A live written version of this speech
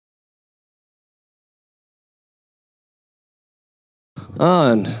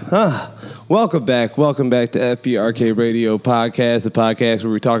On. Welcome back to FBRK Radio Podcast, the podcast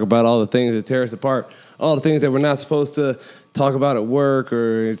where we talk about all the things that tear us apart, all the things that we're not supposed to talk about at work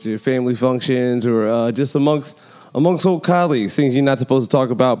or at your family functions or just amongst old colleagues, things you're not supposed to talk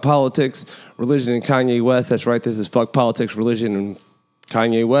about, politics, religion, and Kanye West. That's right, this is Fuck Politics, Religion, and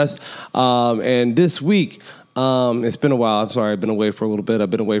Kanye West. And this week, it's been a while. I'm sorry, I've been away for a little bit. I've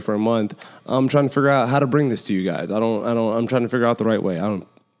been away for a month. I'm trying to figure out how to bring this to you guys. I'm trying to figure out the right way.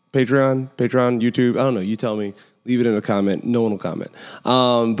 Patreon, YouTube. I don't know. You tell me. Leave it in a comment. No one will comment.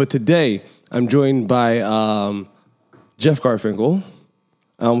 But today, I'm joined by Jeff Garfinkel.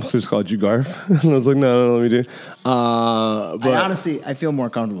 I almost just called you Garf. I was like, no, let me do. I feel more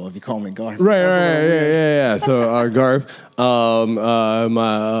comfortable if you call me Garf. Right, yeah. So Garf,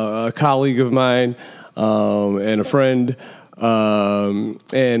 a colleague of mine, and a friend.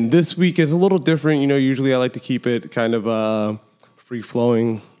 And this week is a little different. You know, usually I like to keep it kind of free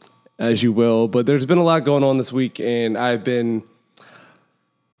flowing, as you will. But there's been a lot going on this week, and I've been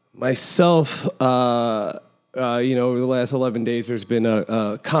myself. Over the last 11 days, there's been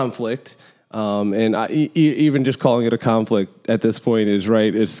a conflict, and even just calling it a conflict at this point is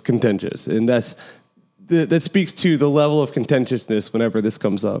right. It's contentious, and that speaks to the level of contentiousness whenever this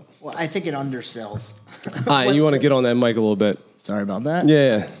comes up. Well, I think it undersells. You want to get on that mic a little bit? Sorry about that.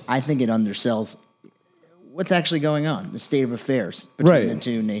 Yeah. I think it undersells what's actually going on, the state of affairs between the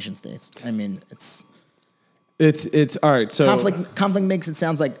two nation states. I mean, it's all right. So conflict makes it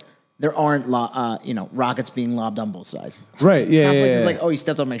sound like there aren't rockets being lobbed on both sides. Right. Yeah. Conflict is like, oh, he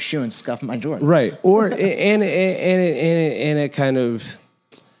stepped on my shoe and scuffed my Jordan. Right. Or and it kind of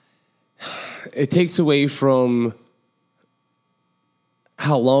it takes away from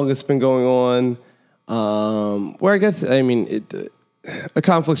how long it's been going on. Where I guess a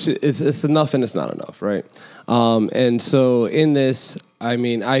conflict it's enough and it's not enough, right? And so in this, I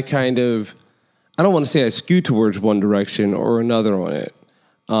don't want to say I skew towards one direction or another on it.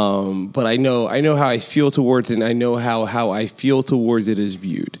 But I know how I feel towards it, and I know how I feel towards it is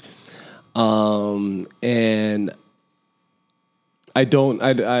viewed. And I don't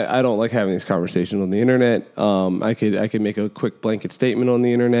like having these conversations on the internet. I could make a quick blanket statement on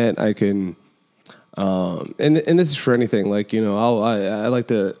the internet. I can, and this is for anything. Like, you know,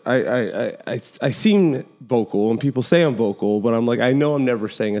 I seem vocal, and people say I'm vocal, but I'm like, I know I'm never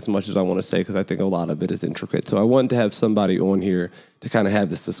saying as much as I want to say because I think a lot of it is intricate. So I wanted to have somebody on here to kind of have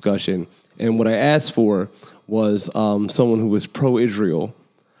this discussion. And what I asked for was someone who was pro-Israel.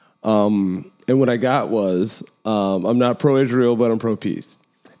 And what I got was, I'm not pro-Israel, but I'm pro-peace.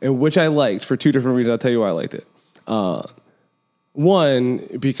 And which I liked for two different reasons. I'll tell you why I liked it. One,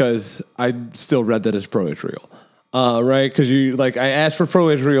 because I still read that as pro-Israel, right? Because I asked for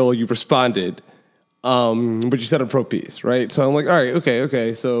pro-Israel, you responded, but you said I'm pro-peace, right? So I'm like, all right,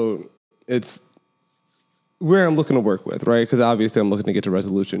 okay. So it's where I'm looking to work with, right? Because obviously I'm looking to get to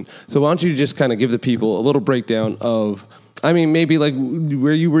resolution. So why don't you just kind of give the people a little breakdown of, maybe like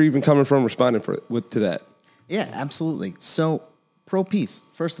where you were even coming from responding to that. Yeah, absolutely. So pro-peace,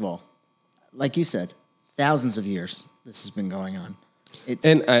 first of all, like you said, thousands of years this has been going on.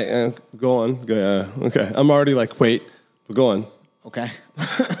 Go on. Okay. I'm already like, wait, but go on. Okay.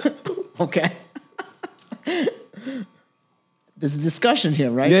 Okay. There's a discussion here,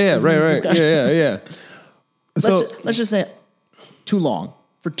 right? Yeah, right. Yeah. Let's just say too long.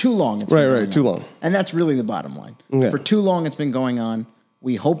 For too long, it's been going on. Too long. And that's really the bottom line. Okay. For too long, it's been going on.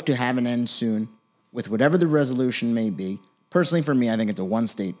 We hope to have an end soon with whatever the resolution may be. Personally, for me, I think it's a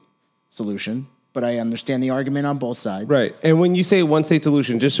one-state solution, but I understand the argument on both sides. Right. And when you say one-state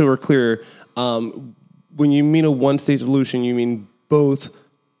solution, just so we're clear, when you mean a one-state solution, you mean both,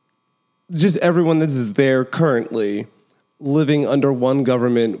 just everyone that is there currently living under one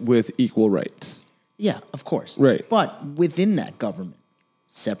government with equal rights. Yeah, of course. Right. But within that government,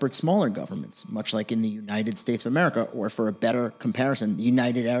 separate smaller governments, much like in the United States of America, or for a better comparison, the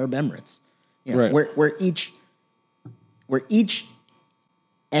United Arab Emirates. You know, right. where each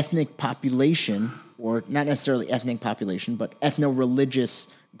ethnic population, or not necessarily ethnic population, but ethno-religious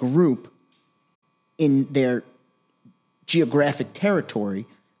group in their geographic territory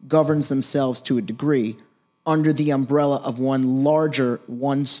governs themselves to a degree under the umbrella of one larger,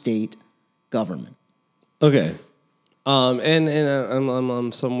 one-state government. Okay. And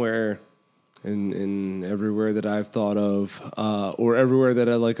I'm somewhere in everywhere that I've thought of, or everywhere that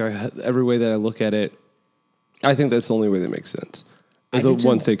every way that I look at it, I think that's the only way that makes sense. as a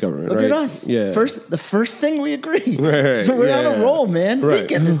one-state government. Look right? at us. Yeah. The first thing we agree. Right. We're on Yeah. a roll, man. Right. We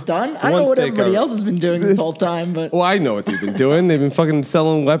get this done. I don't know what One-state everybody government. else has been doing this whole time, but Well, I know what they've been doing. They've been fucking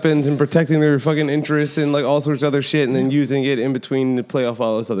selling weapons and protecting their fucking interests and like all sorts of other shit, and then using it in between to play off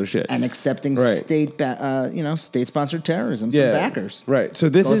all this other shit. and accepting Right. state-sponsored terrorism Yeah. from backers. Right. So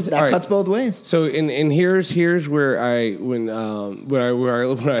this is That all right. cuts both ways. So and here's where when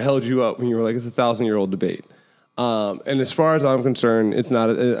I held you up when you were like, it's a 1,000-year-old debate. And as far as I'm concerned, it's not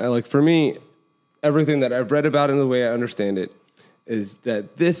like for me, everything that I've read about and the way I understand it is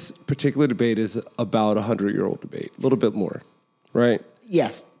that this particular debate is about a 100-year-old debate, a little bit more, right?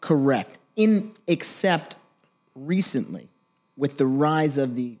 Yes, correct. Except recently, with the rise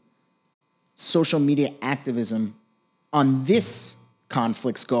of the social media activism on this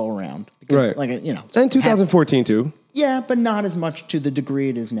conflict's go around, because Right. and 2014 too. yeah, but not as much to the degree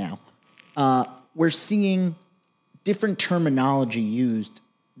it is now. We're seeing different terminology used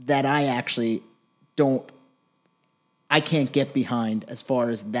that I actually I can't get behind as far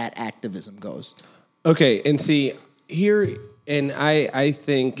as that activism goes. Okay, and see here, and I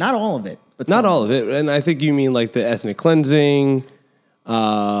think Not all of it, but not some. all of it, and I think you mean like the ethnic cleansing,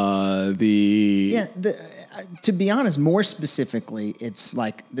 Yeah, to be honest, more specifically, it's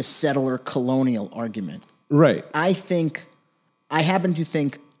like the settler colonial argument. right. I happen to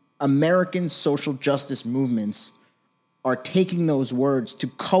think American social justice movements are taking those words to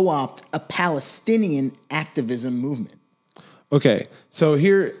co-opt a Palestinian activism movement. Okay, so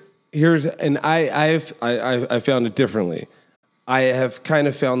here's and I found it differently. I have kind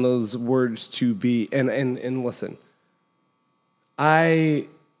of found those words to be and listen.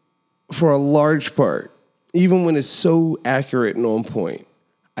 For a large part, even when it's so accurate and on point,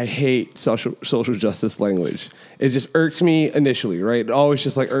 I hate social justice language. It just irks me initially, right? It always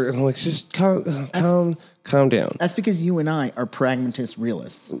just like I'm like just calm down. That's because you and I are pragmatist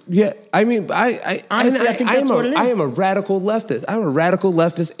realists. Yeah, I mean, I Honestly, I think that's what it is. I am a radical leftist. I'm a radical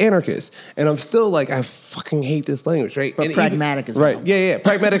leftist anarchist, and I'm still like, I fucking hate this language, right? But And pragmatic as right? hell. Yeah,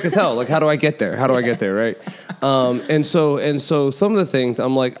 pragmatic as hell. Like, how do I get there? How do I get there? Right? And so some of the things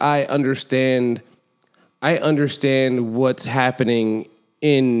I'm like, I understand what's happening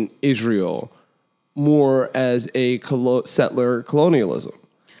in Israel more as a settler colonialism.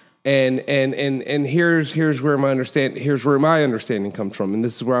 And here's where my understanding comes from, and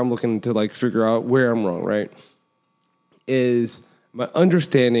this is where I'm looking to like figure out where I'm wrong, right? Is my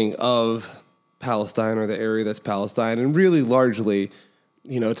understanding of Palestine or the area that's Palestine, and really largely,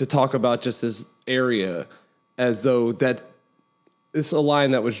 to talk about just this area as though that it's a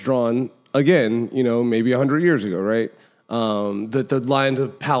line that was drawn again, maybe 100 years ago, right? That the lines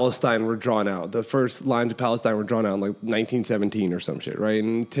of Palestine were drawn out. The first lines of Palestine were drawn out in like 1917 or some shit, right?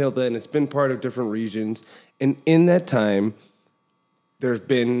 And until then, it's been part of different regions. And in that time, there's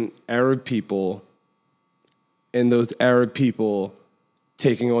been Arab people, and those Arab people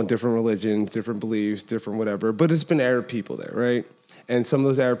taking on different religions, different beliefs, different whatever. But it's been Arab people there, right? And some of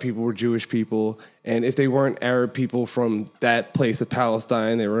those Arab people were Jewish people. And if they weren't Arab people from that place of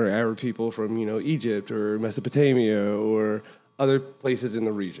Palestine, they were Arab people from, Egypt or Mesopotamia or other places in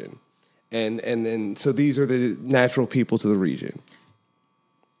the region. And then, so these are the natural people to the region.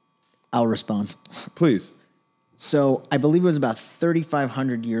 I'll respond. Please. So I believe it was about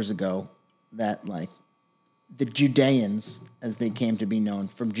 3,500 years ago that like the Judeans, as they came to be known,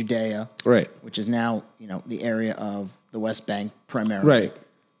 from Judea, Right. which is now the area of the West Bank primarily.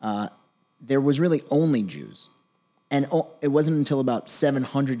 Right. There was really only Jews, and it wasn't until about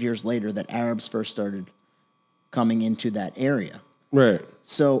 700 years later that Arabs first started coming into that area. Right.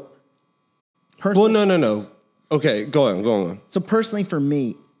 So, Well, personally, no. Okay, go on. So personally, for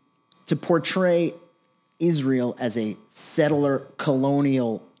me, to portray Israel as a settler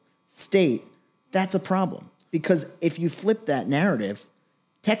colonial state, that's a problem. Because if you flip that narrative,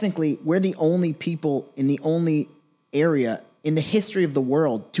 technically, we're the only people in the only area in the history of the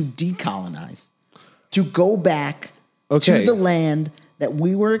world to decolonize, to go back Okay. to the land that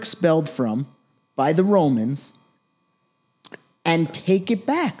we were expelled from by the Romans and take it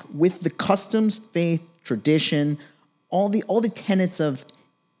back with the customs, faith, tradition, all the tenets of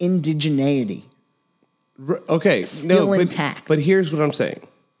indigeneity. Okay. Still intact. But here's what I'm saying.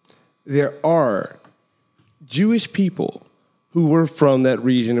 There are Jewish people who were from that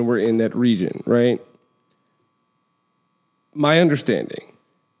region and were in that region, right? My understanding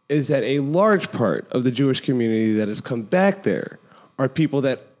is that a large part of the Jewish community that has come back there are people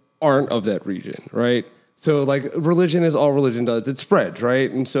that aren't of that region, right? So like religion is all religion does. It spreads,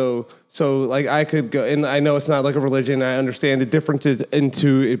 right? And so like I could go, and I know it's not like a religion. I understand the differences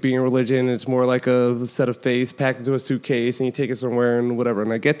into it being a religion. It's more like a set of faiths packed into a suitcase and you take it somewhere and whatever.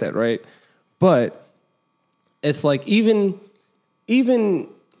 And I get that, right? But it's like even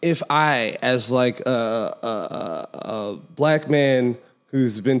if I, as like a black man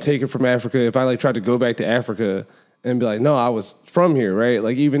who's been taken from Africa, if I like tried to go back to Africa and be like, no, I was from here, right?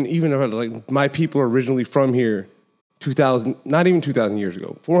 Like even if like my people are originally from here, 2,000, not even 2,000 years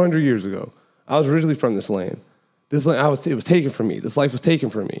ago, 400 years ago, I was originally from this land. This land, it was taken from me. This life was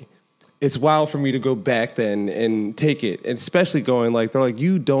taken from me. It's wild for me to go back then and take it, and especially going like they're like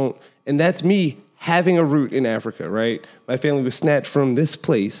you don't, and that's me having a root in Africa, right? My family was snatched from this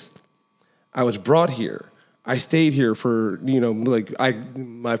place. I was brought here. I stayed here for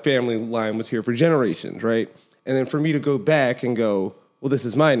my family line was here for generations, right? And then for me to go back and go, well, this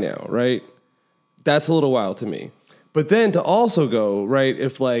is mine now, right? That's a little wild to me. But then to also go, right,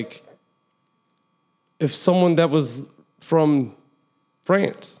 if someone that was from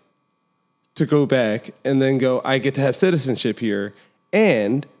France to go back and then go, I get to have citizenship here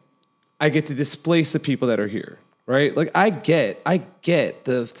and I get to displace the people that are here, right? Like I get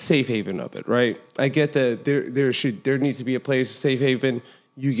the safe haven of it, right? I get that there needs to be a place safe haven.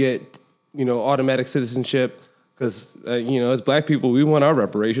 You get, automatic citizenship. Because, as black people, we want our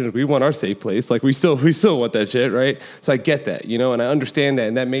reparations. We want our safe place. Like, we still want that shit, right? So I get that, and I understand that.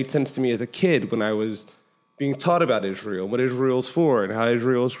 And that made sense to me as a kid when I was being taught about Israel, what Israel's for, and how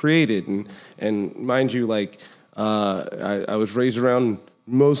Israel was created. And mind you, like, I was raised around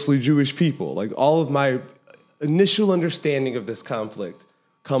mostly Jewish people. Like, all of my initial understanding of this conflict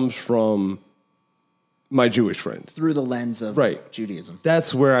comes from my Jewish friends. Through the lens of Judaism.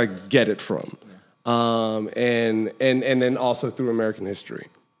 That's where I get it from. Yeah. And then also through American history.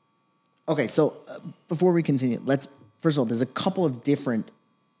 Okay, so before we continue, first of all, there's a couple of different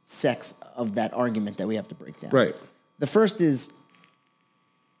sects of that argument that we have to break down. Right. The first is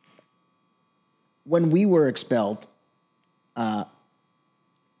when we were expelled,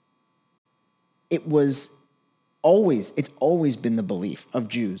 it's always been the belief of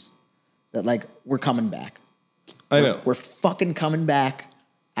Jews that like we're coming back. I know. We're fucking coming back.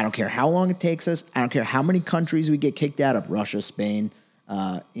 I don't care how long it takes us. I don't care how many countries we get kicked out of. Russia, Spain,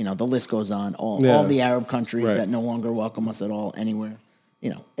 the list goes on. All the Arab countries that no longer welcome us at all anywhere,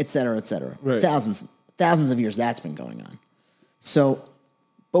 et cetera, et cetera. Right. Thousands of years that's been going on. So,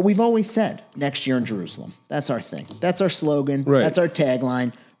 but we've always said next year in Jerusalem. That's our thing. That's our slogan. Right. That's our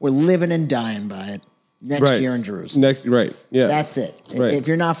tagline. We're living and dying by it. Next year in Jerusalem. Yeah. That's it. Right. If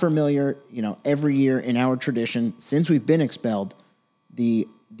you're not familiar, every year in our tradition, since we've been expelled, the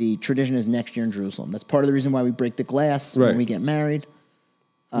tradition is next year in Jerusalem. That's part of the reason why we break the glass when we get married.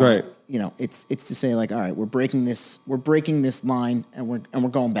 Right. It's to say like, all right, we're breaking this line and we're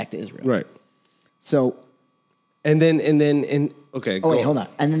going back to Israel. Right. So okay. Oh wait, hold on.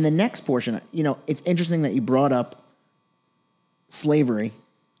 And then the next portion, it's interesting that you brought up slavery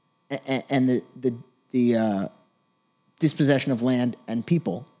and the dispossession of land and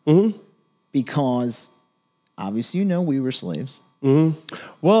people, because obviously we were slaves. Mm-hmm.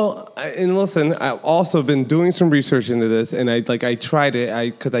 Well, and listen, I've also been doing some research into this, and I tried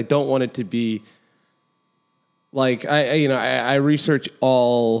it, because I don't want it to be like I research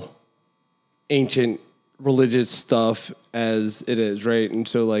all ancient religious stuff as it is, right? And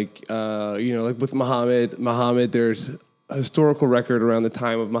so like with Muhammad, there's a historical record around the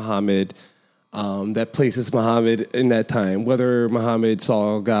time of Muhammad that places Muhammad in that time, whether Muhammad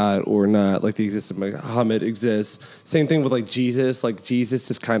saw God or not, like the existence of Muhammad exists. Same thing with like Jesus. Like Jesus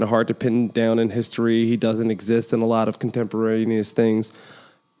is kind of hard to pin down in history. He doesn't exist in a lot of contemporaneous things.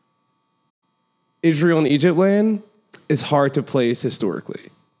 Israel and Egypt land is hard to place historically.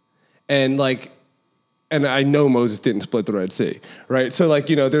 And I know Moses didn't split the Red Sea, right? So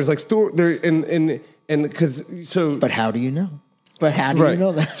there's like But how do you know? But how do you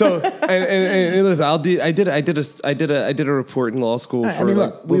know that? So and listen, I did a report in law school.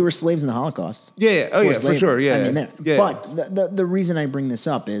 We were slaves in the Holocaust. Yeah. Oh yeah, for sure. Yeah. But the reason I bring this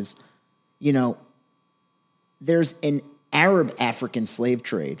up is, there's an Arab African slave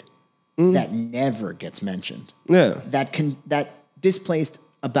trade that never gets mentioned. Yeah. That displaced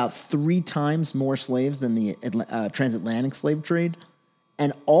about 3 times more slaves than the transatlantic slave trade,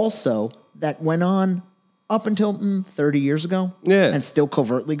 and also that went on up until 30 years ago, and still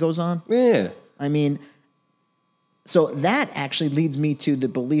covertly goes on. Yeah. I mean, so that actually leads me to the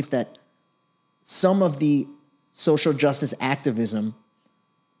belief that some of the social justice activism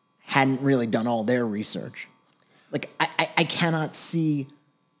hadn't really done all their research. Like, I cannot see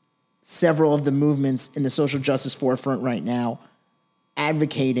several of the movements in the social justice forefront right now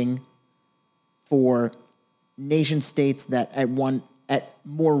advocating for nation states that at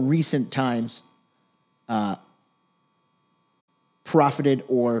more recent times profited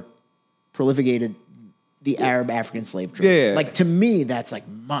or prolificated the Arab African slave trade. Yeah, yeah. Like, to me, that's like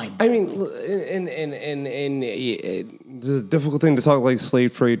mind. I mean, and it's a difficult thing to talk like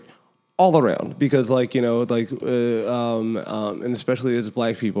slave trade all around because, like, you know, like, and especially as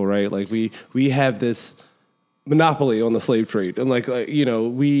Black people, right? Like, we have this monopoly on the slave trade, and like you know,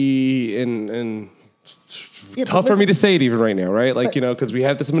 Yeah, tough for me to say it even right now, right? Like, you know, because we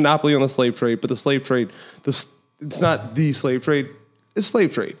have this monopoly on the slave trade, but the slave trade, it's not the slave trade, it's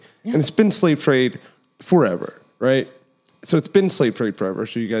slave trade, and it's been slave trade forever, right? So it's been slave trade forever.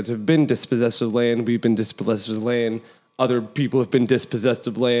 So you guys have been dispossessed of land. We've been dispossessed of land. Other people have been dispossessed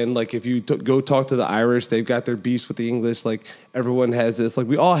of land. Like, if you go talk to the Irish, they've got their beefs with the English. Like, everyone has this. Like,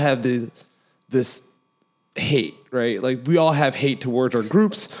 we all have this hate, right? Like, we all have hate towards our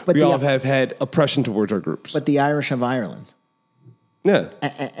groups. But we all have had oppression towards our groups. But the Irish have Ireland. Yeah.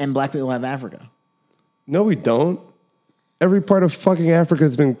 And Black people have Africa. No, we don't. Every part of fucking Africa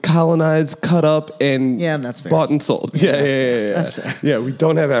has been colonized, cut up, and that's fair. bought and sold. Yeah. That's fair. Yeah, we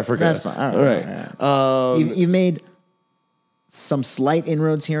don't have Africa. That's fine. All right. You've made some slight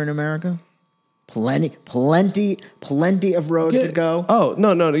inroads here in America. Plenty of road to go. Oh,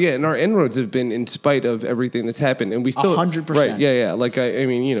 no, yeah. And our inroads have been in spite of everything that's happened. And we still... 100%. Right, yeah. Like, I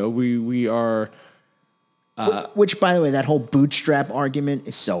mean, you know, we are... Which, by the way, that whole bootstrap argument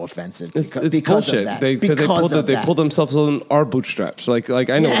is so offensive It's because bullshit. of that. They pulled themselves on our bootstraps. Like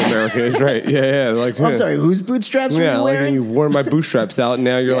I know what America is, right? Yeah. Like, I'm sorry, whose bootstraps were you like wearing? you wore my bootstraps out, and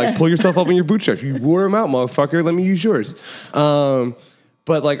now you're like, pull yourself up in your bootstraps. You wore them out, motherfucker. Let me use yours.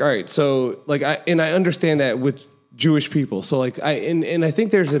 But like, all right, so like, I understand that with Jewish people. So like, I think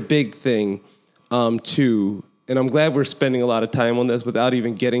there's a big thing too, and I'm glad we're spending a lot of time on this without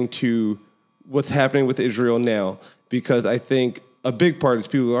even getting to what's happening with Israel now, because I think a big part is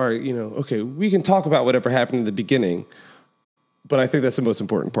people are, you know, okay, we can talk about whatever happened in the beginning, but I think that's the most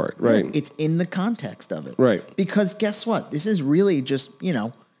important part, right? Yeah, it's in the context of it. Right. Because guess what? This is really just, you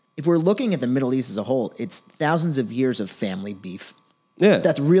know, if we're looking at the Middle East as a whole, it's thousands of years of family beef. Yeah.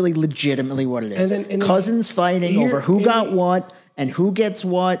 That's really legitimately what it is. And cousins fighting over who got what and who gets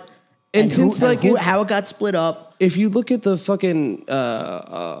what and how it got split up. If you look at the fucking...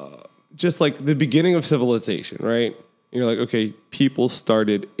 just like the beginning of civilization, right? You're like, okay, people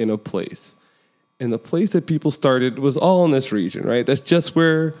started in a place. And the place that people started was all in this region, right? That's just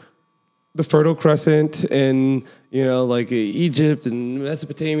where the Fertile Crescent and, you know, like Egypt and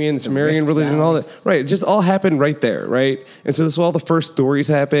Mesopotamia and Sumerian religion and all that. Right, it just all happened right there, right? And so this is where all the first stories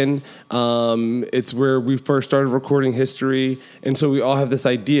happen. It's where we first started recording history. And so we all have this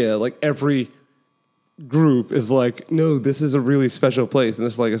idea, like every group is like, no, this is a really special place, and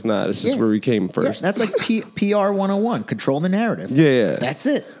it's like, it's not. It's just where we came first. Yeah, that's like PR 101. Control the narrative. Yeah. That's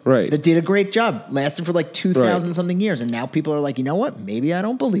it. Right. That did a great job. Lasted for like 2,000 something years, and now people are like, you know what? Maybe I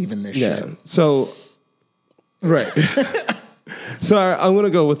don't believe in this shit. So, right. So I'm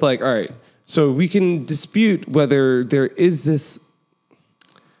gonna go with like, all right. So we can dispute whether there is this,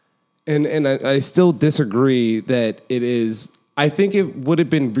 and I still disagree that it is. I think it would have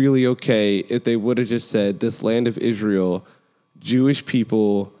been really okay if they would have just said, this land of Israel, Jewish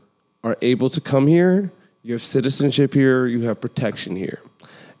people are able to come here, you have citizenship here, you have protection here.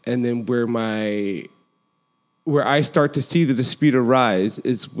 And then where I start to see the dispute arise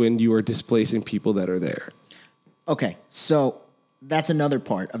is when you are displacing people that are there. Okay, so that's another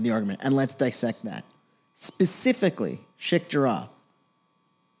part of the argument, and let's dissect that. Specifically, Sheikh Jarrah,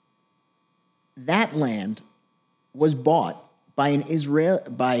 that land was bought by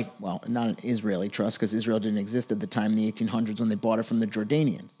not an Israeli trust, because Israel didn't exist at the time in the 1800s when they bought it from the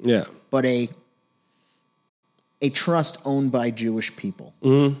Jordanians. Yeah. But a trust owned by Jewish people.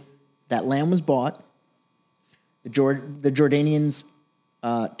 Mm-hmm. That land was bought. The Jordanians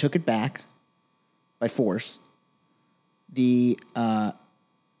took it back by force. The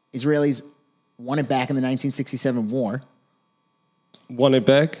Israelis won it back in the 1967 war. Won it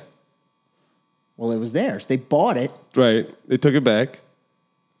back? Well, it was theirs. They bought it. Right. They took it back.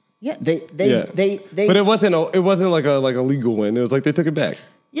 Yeah, they But it wasn't like a legal win. It was like they took it back.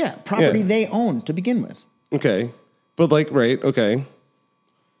 Yeah, property they owned to begin with. Okay. But like, right, okay.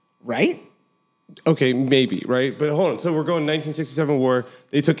 Right? Okay, maybe, right? But hold on. So we're going 1967 war.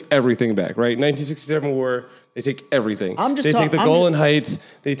 They took everything back, right? 1967 war, they take everything. They take the Golan Heights.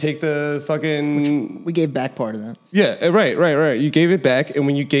 They take the fucking... We gave back part of that. Yeah, right. You gave it back, and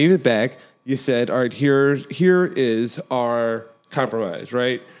when you gave it back, you said, all right, here is our compromise,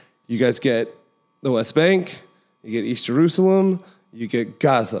 right? You guys get the West Bank, you get East Jerusalem, you get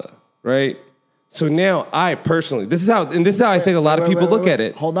Gaza, right? So now I personally, this is how I think a lot of people look at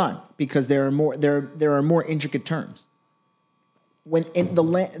it. Hold on, because there are more intricate terms. When in the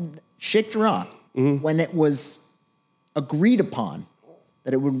land, Sheikh Jarrah, when it was agreed upon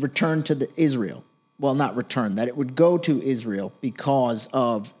that it would return to Israel, well, not return, that it would go to Israel because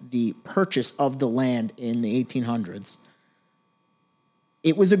of the purchase of the land in the 1800s,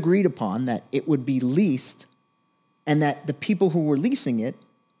 it was agreed upon that it would be leased and that the people who were leasing it,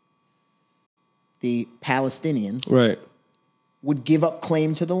 the Palestinians, Right. would give up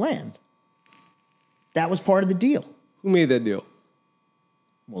claim to the land. That was part of the deal. Who made that deal?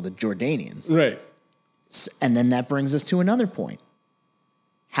 Well, the Jordanians. Right. And then that brings us to another point.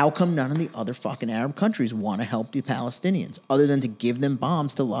 How come none of the other fucking Arab countries want to help the Palestinians other than to give them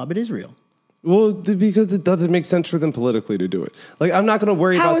bombs to lob at Israel? Well, because it doesn't make sense for them politically to do it. Like, I'm not going to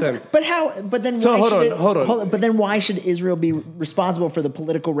worry about them. But then So, why hold should on, hold on. But then why should Israel be responsible for the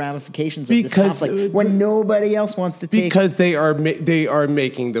political ramifications of this Because, conflict when nobody else wants to take? Because they are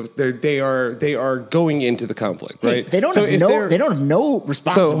making they are going into the conflict, right? They don't have no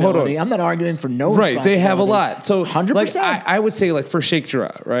responsibility. I'm not arguing for no. Right, they have a lot. So 100%. Like, I would say, like, for Sheikh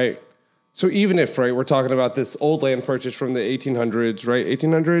Jarrah, right? So even if, right, we're talking about this old land purchase from the 1800s, right?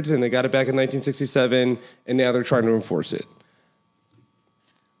 1800s, and they got it back in 1967, and now they're trying to enforce it.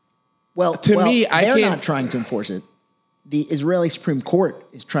 Well, me, they're not trying to enforce it. The Israeli Supreme Court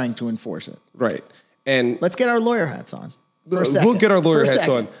is trying to enforce it. Right. And let's get our lawyer hats on. For a second. We'll get our lawyer hats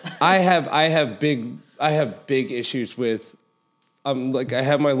on. I have big issues with I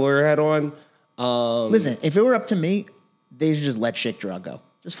have my lawyer hat on. Listen, if it were up to me, they should just let Sheikh Jarrah go.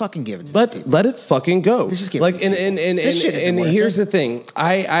 Just fucking give it to them. Let it fucking go. Just give like it and here's the thing.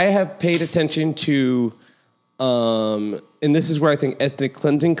 I have paid attention to and this is where I think ethnic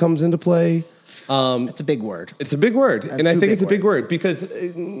cleansing comes into play. It's a big word. It's a big word. And I think it's a big words. word because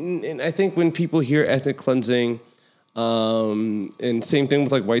and I think when people hear ethnic cleansing, and same thing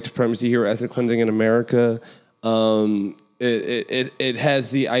with like white supremacy here, ethnic cleansing in America, it has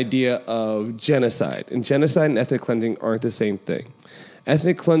the idea of genocide. And genocide and ethnic cleansing aren't the same thing.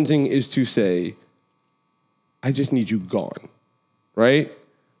 Ethnic cleansing is to say, I just need you gone, right?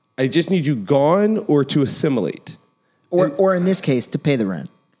 I just need you gone or to assimilate. Or in this case, to pay the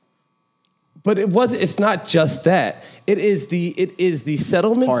rent. But it's not just that. It is the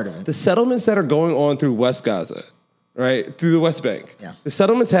settlements. Part of it. The settlements that are going on through West Gaza, right? Through the West Bank. Yeah. The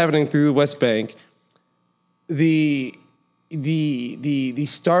settlements happening through the West Bank. The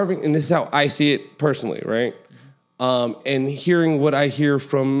starving, and this is how I see it personally, right? And hearing what I hear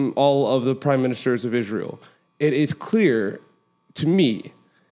from all of the prime ministers of Israel, it is clear to me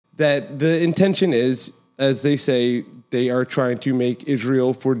that the intention is, as they say, they are trying to make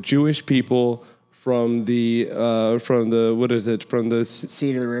Israel for Jewish people from the Sea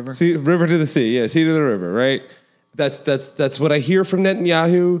to the river? River to the sea, yeah, sea to the river, right? That's what I hear from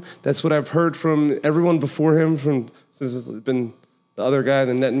Netanyahu. That's what I've heard from everyone before him, since it's been the other guy,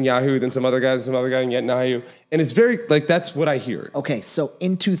 then Netanyahu, then some other guy, and Netanyahu. And it's very, like, that's what I hear. Okay, so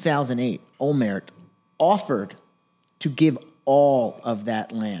in 2008, Olmert offered to give all of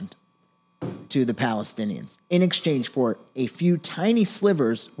that land to the Palestinians in exchange for a few tiny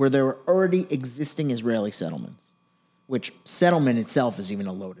slivers where there were already existing Israeli settlements, which settlement itself is even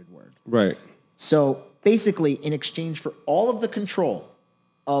a loaded word. Right. So basically, in exchange for all of the control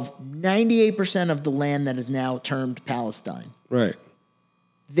of 98% of the land that is now termed Palestine, Right.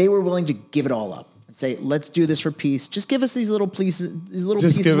 they were willing to give it all up and say, let's do this for peace. Just give us these little pieces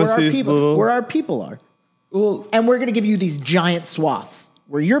where our people are. Well, and we're going to give you these giant swaths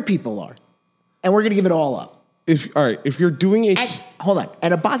where your people are. And we're going to give it all up. If you're doing hold on.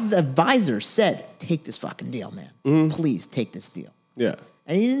 And Abbas's advisor said, take this fucking deal, man. Mm-hmm. Please take this deal. Yeah.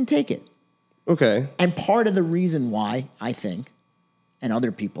 And he didn't take it. Okay. And part of the reason why I think, and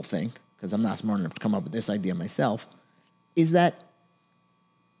other people think, because I'm not smart enough to come up with this idea myself, is that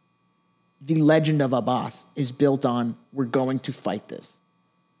the legend of Abbas is built on, we're going to fight this.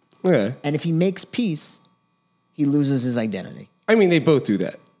 Okay. And if he makes peace, he loses his identity. I mean, they both do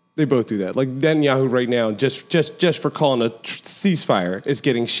that. Like Netanyahu right now, just for calling a ceasefire, is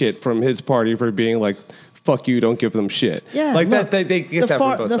getting shit from his party for being like, fuck you, don't give them shit. Yeah, like look, that. They get that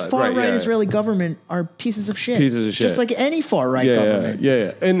from both sides. The far-right Israeli government are pieces of shit. Just like any far-right government.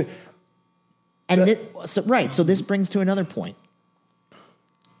 Yeah. And so this brings to another point.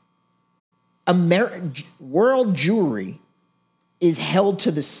 World Jewry is held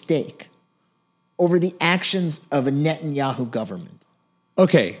to the stake over the actions of a Netanyahu government.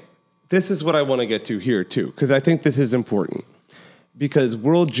 Okay, this is what I want to get to here too, because I think this is important. because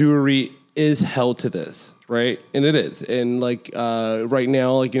world Jewry is held to this, right? And it is. And like right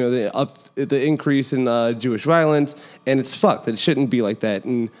now, like, you know, the increase in Jewish violence, and it's fucked. It shouldn't be like that.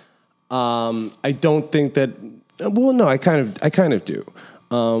 And I don't think that. Well, no, I kind of do.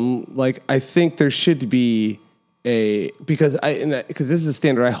 Like, I think there should be because this is a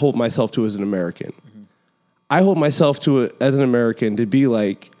standard I hold myself to as an American. Mm-hmm. I hold myself to as an American to be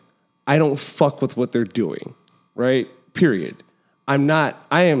like, I don't fuck with what they're doing, right? Period. I'm a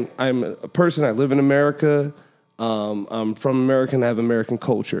person. I live in America. I'm from America and I have American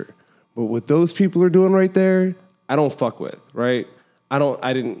culture. But what those people are doing right there, I don't fuck with, right?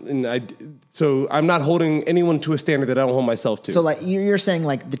 So I'm not holding anyone to a standard that I don't hold myself to. So like you're saying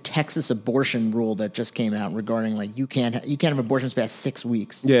like the Texas abortion rule that just came out regarding like you can't have abortions past 6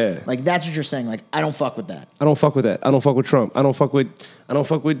 weeks. Yeah. Like that's what you're saying. Like I don't fuck with that. I don't fuck with that. I don't fuck with Trump. I don't fuck with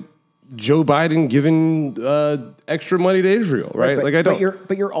Joe Biden giving extra money to Israel, right? But, like I don't.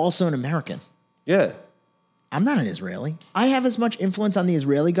 But you're also an American. Yeah. I'm not an Israeli. I have as much influence on the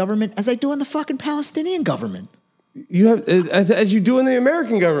Israeli government as I do on the fucking Palestinian government. You have as you do in the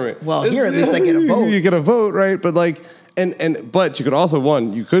American government. Well, here at least I get a vote. You get a vote, right? But like, but you could also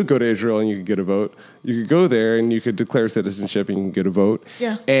you could go to Israel and you could get a vote. You could go there and you could declare citizenship and you can get a vote.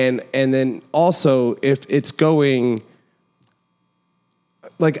 Yeah. And then also if it's going,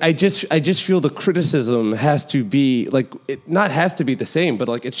 like I just feel the criticism has to be like it not has to be the same, but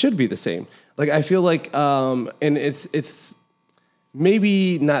like it should be the same. Like I feel like and it's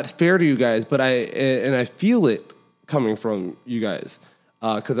maybe not fair to you guys, but I feel it coming from you guys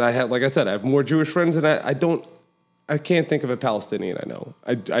because I have more Jewish friends and I can't think of a Palestinian I know.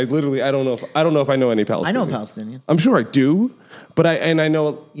 I literally I don't know if I know any Palestinian. I know a Palestinian. I'm sure I do, but I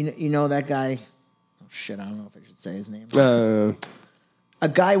know you know that guy. Oh shit! I don't know if I should say his name. A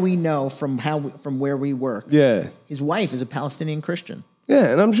guy we know from where we work. Yeah, his wife is a Palestinian Christian.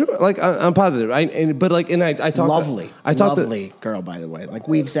 Yeah, and I'm sure, like, I'm positive. I talked lovely girl, by the way. Like,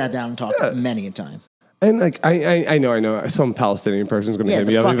 we've sat down and talked many a time. And like, I know some Palestinian person's gonna hit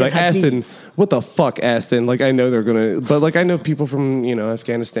me up and be like, Aston, what the fuck, Aston? Like, I know they're gonna, but like, I know people from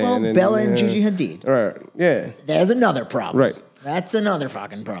Afghanistan. Well, and Bella and Gigi Hadid. Right? Yeah. There's another problem. Right. That's another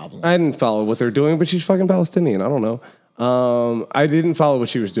fucking problem. I didn't follow what they're doing, but she's fucking Palestinian. I don't know. I didn't follow what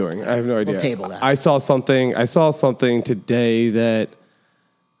she was doing. I have no idea. We'll table that. I saw something today that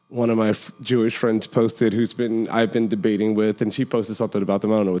one of my Jewish friends posted I've been debating with, and she posted something about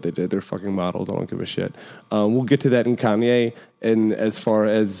them. I don't know what they did. They're fucking models. I don't give a shit. We'll get to that in Kanye. And as far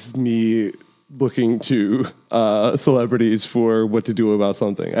as me looking to celebrities for what to do about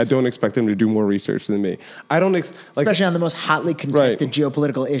something, I don't expect them to do more research than me. I don't especially on the most hotly contested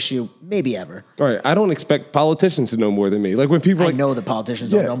geopolitical issue maybe ever. Right. I don't expect politicians to know more than me. Like when people I know the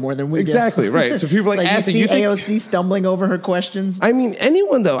politicians don't know more than we do. Exactly, right. So people are like, like you see AOC stumbling over her questions. I mean,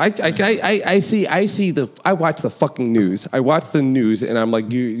 anyone though. I watch the fucking news. I watch the news and I'm like,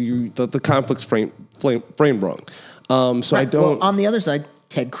 the conflict's frame wrong. So I don't. Well, on the other side,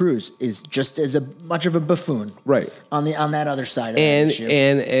 Ted Cruz is just as much of a buffoon, right? On that other side of the issue.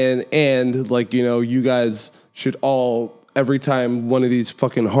 And like you guys should all, every time one of these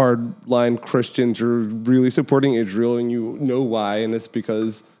fucking hardline Christians are really supporting Israel, and you know why, and it's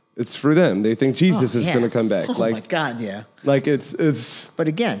because it's for them. They think Jesus is going to come back. Oh my God, yeah. Like it's. But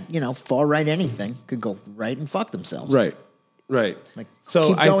again, far right anything could go right and fuck themselves. Right. Like so,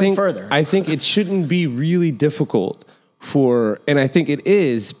 keep going further. I think it shouldn't be really difficult. And I think it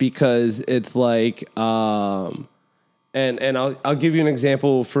is because it's like, and I'll give you an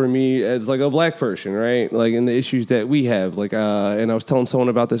example for me as like a black person, right? Like in the issues that we have, like, and I was telling someone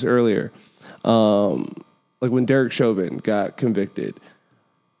about this earlier, like when Derek Chauvin got convicted,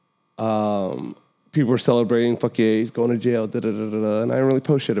 people were celebrating, fuck yeah, he's going to jail, and I didn't really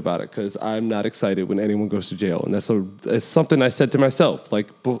post shit about it because I'm not excited when anyone goes to jail, and it's something I said to myself like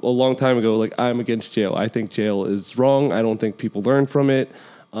a long time ago. Like I'm against jail. I think jail is wrong. I don't think people learn from it.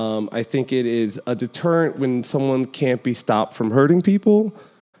 I think it is a deterrent when someone can't be stopped from hurting people,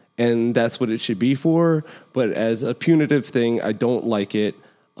 and that's what it should be for. But as a punitive thing, I don't like it,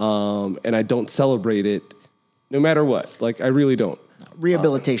 and I don't celebrate it, no matter what. Like I really don't.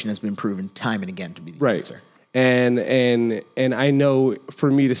 Rehabilitation has been proven time and again to be the answer. And I know for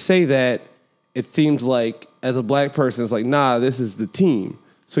me to say that, it seems like as a black person, it's like, nah, this is the team.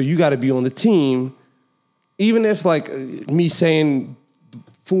 So you got to be on the team, even if like me saying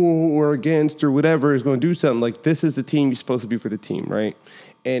for or against or whatever is going to do something. Like this is the team. You're supposed to be for the team, right?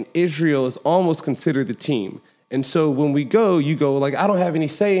 And Israel is almost considered the team. And so when we go, you go like, I don't have any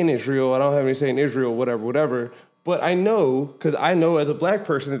say in Israel. I don't have any say in Israel, whatever. But I know, because I know as a black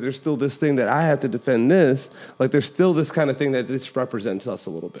person that there's still this thing that I have to defend this. Like there's still this kind of thing that this represents us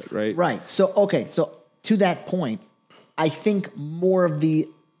a little bit, right? Right. So to that point, I think more of the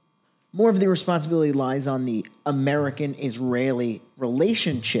responsibility lies on the American-Israeli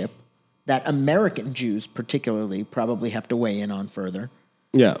relationship that American Jews particularly probably have to weigh in on further.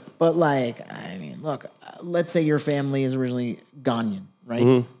 Yeah. But look, let's say your family is originally Ghanaian, right?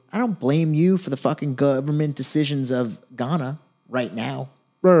 Mm-hmm. I don't blame you for the fucking government decisions of Ghana right now.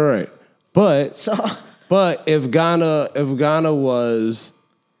 Right. But if Ghana was,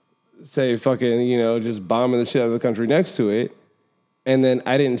 say, fucking, just bombing the shit out of the country next to it, and then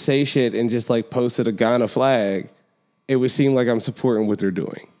I didn't say shit and just like posted a Ghana flag, it would seem like I'm supporting what they're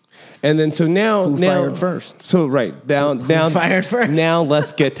doing. And then so now fired first? So right down fired first. Now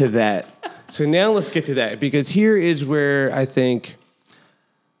let's get to that. Because here is where I think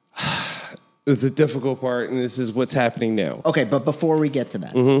is the difficult part, and this is what's happening now. Okay, but before we get to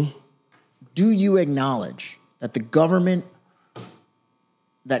that, do you acknowledge that the government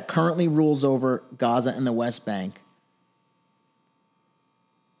that currently rules over Gaza and the West Bank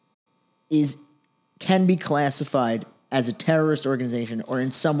can be classified as a terrorist organization or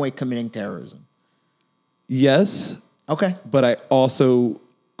in some way committing terrorism? Yes. Okay. But I also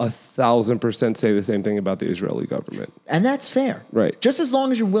 1,000% say the same thing about the Israeli government. And that's fair. Right. Just as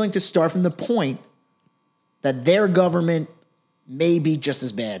long as you're willing to start from the point that their government may be just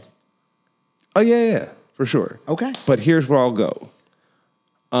as bad. Oh, yeah, for sure. Okay. But here's where I'll go.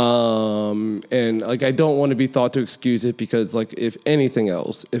 And I don't want to be thought to excuse it because if anything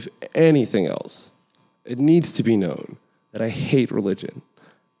else, it needs to be known that I hate religion.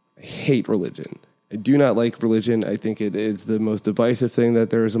 I do not like religion. I think it is the most divisive thing that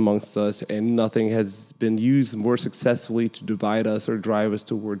there is amongst us, and nothing has been used more successfully to divide us or drive us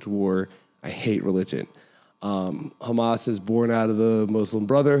towards war. I hate religion. Hamas is born out of the Muslim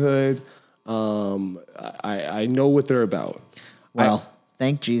Brotherhood. I know what they're about. Well,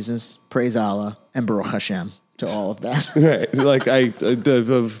 thank Jesus, praise Allah, and Baruch Hashem to all of that. Right,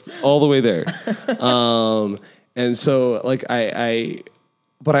 all the way there. And so,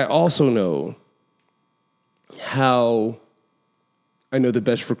 but I also know how I know the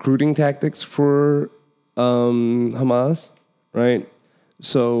best recruiting tactics for Hamas, right?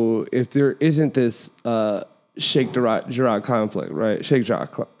 So if there isn't this Sheikh Jarrah conflict, right? Sheikh Jarrah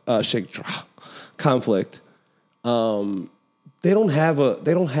conflict, they don't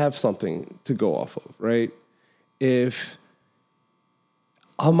have something to go off of, right? If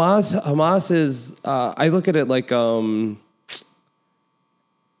Hamas is, I look at it like the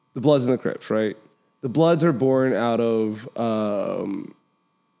Bloods and the Crips, right? The Bloods are born out of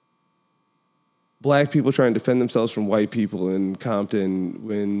black people trying to defend themselves from white people in Compton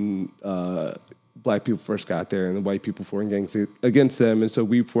when black people first got there, and the white people formed gangs against them, and so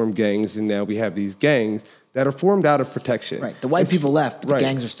we formed gangs, and now we have these gangs that are formed out of protection. Right. The white people left, but the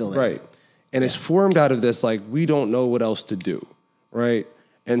gangs are still there. Right. And it's formed out of this, we don't know what else to do, right?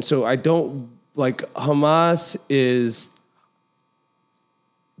 And so Hamas is,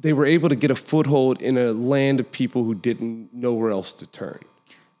 they were able to get a foothold in a land of people who didn't know where else to turn.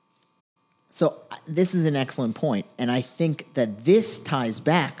 So this is an excellent point, and I think that this ties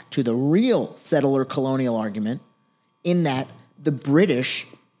back to the real settler colonial argument in that the British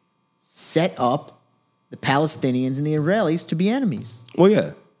set up the Palestinians and the Israelis to be enemies. Well,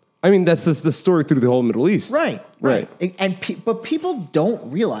 yeah. I mean, that's the story through the whole Middle East. Right. But people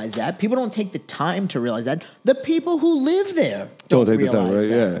don't realize that. People don't take the time to realize that. The people who live there don't take the time, right?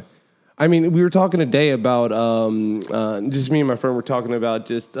 That. Yeah. I mean, we were talking today about just me and my friend were talking about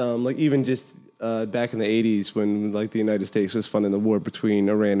just even just back in the 80s when the United States was funding the war between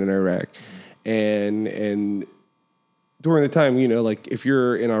Iran and Iraq, and during the time, if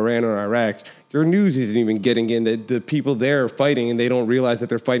you're in Iran or Iraq, your news isn't even getting in that the people there are fighting, and they don't realize that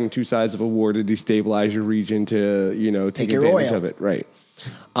they're fighting two sides of a war to destabilize your region to take advantage of it, right?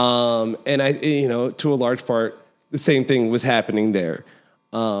 And I to a large part the same thing was happening there.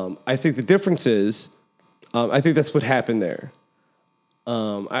 I think the difference is, I think that's what happened there.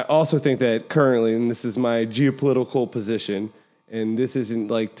 I also think that currently, and this is my geopolitical position, and this isn't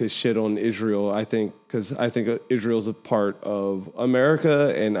to shit on Israel. Because I think Israel's a part of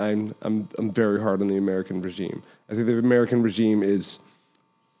America, and I'm very hard on the American regime. I think the American regime is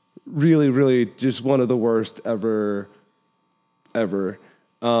really, really just one of the worst ever.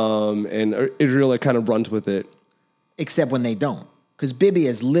 And Israel kind of runs with it, except when they don't. Because Bibi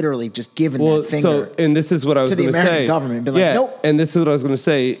has literally just given that finger and this is what I was to the American government. Been nope. And this is what I was going to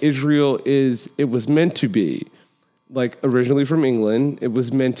say. It was meant to be, originally from England, it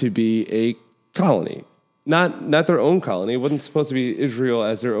was meant to be a colony, not their own colony. It wasn't supposed to be Israel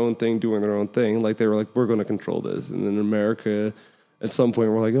as their own thing, doing their own thing. Like they were like, we're going to control this. And then America, at some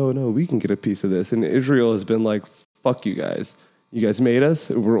point, we're like, oh no, we can get a piece of this. And Israel has been like, fuck you guys. You guys made us.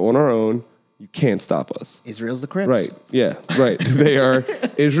 We're on our own. You can't stop us. Israel's the Crips. Right. Yeah. Right. They are.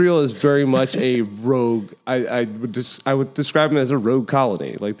 Israel is very much a rogue. I would describe them as a rogue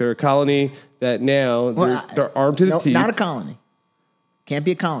colony. Like they're a colony that now they're armed to the teeth. Not a colony. Can't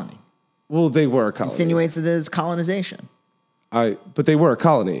be a colony. Well, they were a colony. Insinuates that it's colonization. But they were a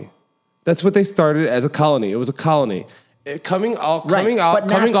colony. That's what they started as, a colony. It was a colony. Coming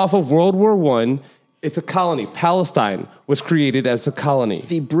off of World War I, it's a colony. Palestine was created as a colony.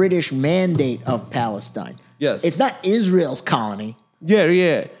 The British mandate of Palestine. Yes. It's not Israel's colony.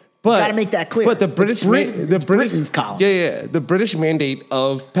 Yeah. But got to make that clear. But the British, Britain's colony. Yeah. The British mandate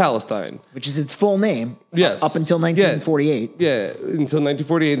of Palestine, which is its full name. Yes. Up until 1948. Yeah, until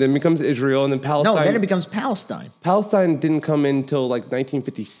 1948. Then becomes Israel, and then Palestine. No, then it becomes Palestine. Palestine didn't come in until like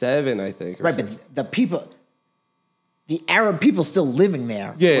 1957, I think. Right, but the Arab people still living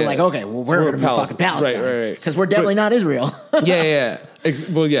there. Yeah, we're like, okay, well, we're going to be fucking Palestine. Right. Because we're definitely not Israel. Yeah.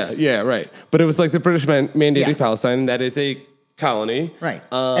 Well, yeah, right. But it was like the British mandated Palestine, and that is a colony. Right.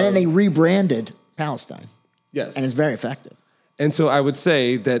 And then they rebranded Palestine. Yes. And it's very effective. And so I would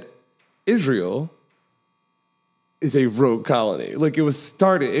say that Israel is a rogue colony. Like it was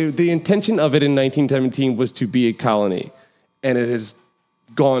started, the intention of it in 1917 was to be a colony, and it has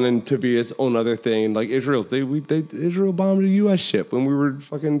gone into be its own other thing. Like Israel bombed a U.S. ship when we were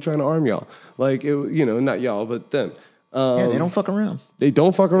fucking trying to arm y'all. Like it, not y'all, but them. They don't fuck around. They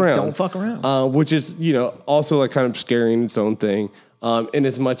don't fuck around. Which is, also like kind of scary in its own thing. In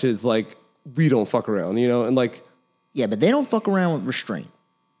as much as like we don't fuck around, and like. Yeah, but they don't fuck around with restraint.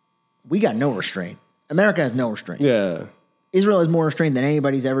 We got no restraint. America has no restraint. Yeah. Israel has more restraint than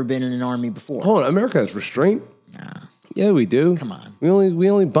anybody's ever been in an army before. Hold on, America has restraint? Nah. Yeah, we do. Come on. We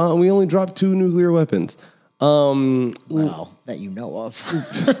only dropped 2 nuclear weapons. Well, that you know of.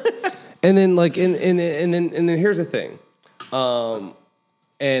 And then and then here's the thing.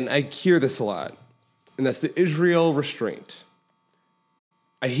 And I hear this a lot. And that's the Israel restraint.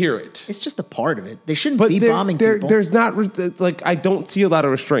 I hear it. It's just a part of it. They shouldn't be bombing people. There's not I don't see a lot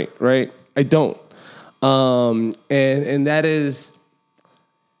of restraint, right? I don't. And that is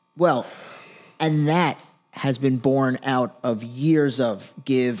well, and that has been born out of years of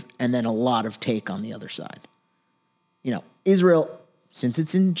give and then a lot of take on the other side. Israel, since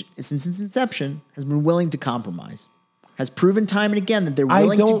its inception, has been willing to compromise, has proven time and again that they're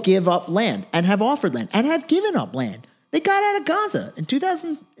willing to give up land and have offered land and have given up land. They got out of Gaza in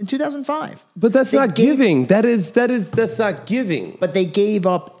 2005. But that's not giving. That's not giving. But they gave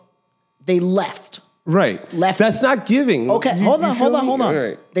up. They left. Right. That's not giving. Okay, hold on.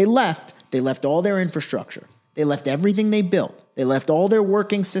 Right. They left. They left all their infrastructure. They left everything they built. They left all their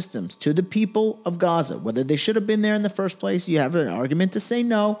working systems to the people of Gaza. Whether they should have been there in the first place, you have an argument to say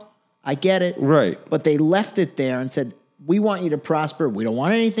no. I get it. Right. But they left it there and said, we want you to prosper. We don't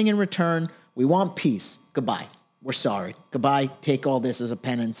want anything in return. We want peace. Goodbye. We're sorry. Goodbye. Take all this as a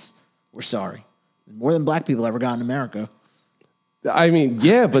penance. We're sorry. More than black people ever got in America. I mean,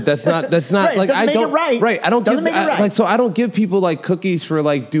 yeah, but that's not right, like I don't right. I don't doesn't give, make it right. Like so I don't give people like cookies for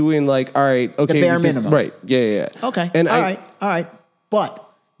like doing like all right, okay, the bare minimum. Right. Yeah. Okay. And all right.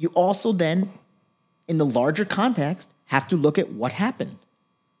 But you also then in the larger context have to look at what happened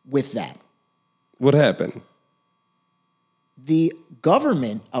with that. What happened? The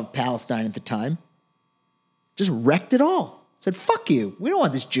government of Palestine at the time just wrecked it all. Said, fuck you. We don't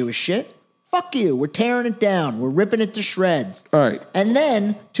want this Jewish shit. Fuck you. We're tearing it down. We're ripping it to shreds. All right. And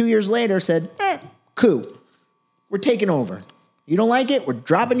then 2 years later said, coup. We're taking over. You don't like it? We're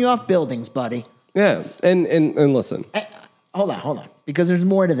dropping you off buildings, buddy. Yeah. And listen. Hold on. Because there's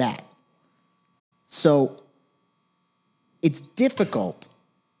more to that. So it's difficult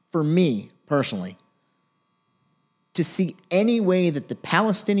for me personally to see any way that the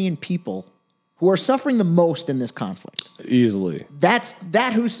Palestinian people who are suffering the most in this conflict. Who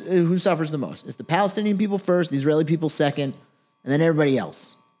suffers the most. It's the Palestinian people first, the Israeli people second, and then everybody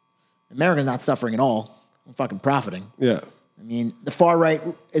else. America's not suffering at all. We're fucking profiting. Yeah. I mean, the far-right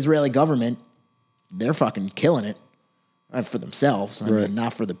Israeli government, they're fucking killing it. Not for themselves. I mean,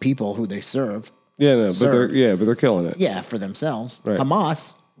 not for the people who they serve. Yeah, no, but they're killing it. Yeah, for themselves. Right.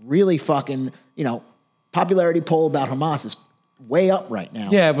 Hamas really fucking, popularity poll about Hamas is way up right now.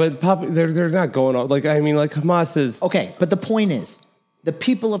 Yeah, but they're not going on. Like, I mean, like Hamas is... Okay, but the point is, the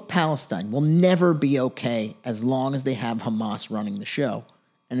people of Palestine will never be okay as long as they have Hamas running the show.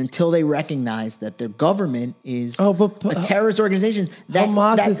 And until they recognize that their government is but a terrorist organization that,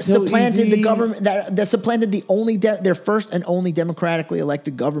 Hamas that is so supplanted easy. the government, that supplanted the only their first and only democratically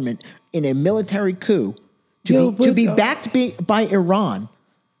elected government in a military coup, to be backed by Iran,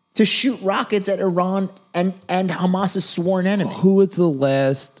 to shoot rockets at Iran and Hamas's sworn enemy. Who was the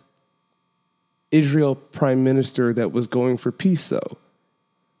last Israel prime minister that was going for peace, though?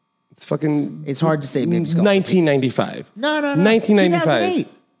 It's fucking. It's hard to say. Maybe it's called 1995. No. 1995. 2008.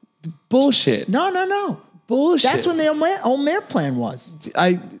 Bullshit. No. Bullshit. That's when the Omer plan was.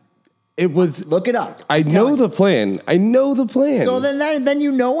 It was. Look it up. I know the plan. So then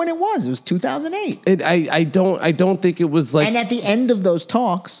you know when it was. It was 2008. I don't think it was like. And at the end of those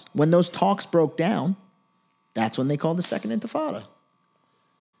talks, when those talks broke down, that's when they called the Second Intifada.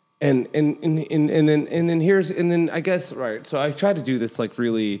 And then I guess right. So I tried to do this like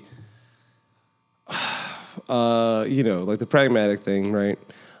really, like the pragmatic thing, right?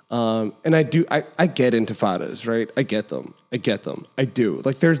 And I get intifadas, right? I get them. I do.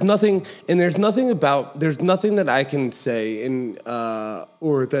 Like there's nothing that I can say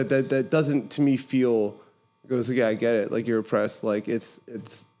or that doesn't to me feel goes, yeah, I get it. Like you're oppressed. Like it's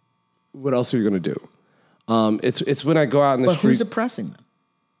what else are you gonna do? It's when I go out in the street. But who's oppressing them?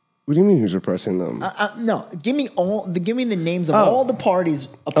 What do you mean who's oppressing them? No, give me the names of all the parties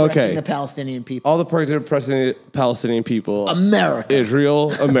oppressing the Palestinian people. All the parties that are oppressing the Palestinian people. America.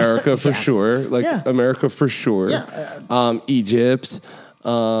 Israel, America for Yes. sure. Like America for sure. Yeah. Egypt.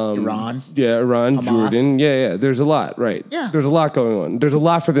 Iran. Yeah, Iran, Hamas. Jordan. Yeah. There's a lot, right? Yeah. There's a lot going on. There's a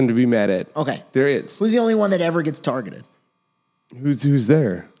lot for them to be mad at. Okay. There is. Who's the only one that ever gets targeted? Who's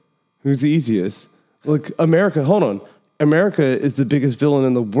there? Who's the easiest? Look, America, hold on. America is the biggest villain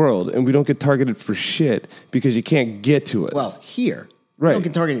in the world, and we don't get targeted for shit because you can't get to us. Well, here. Right. We don't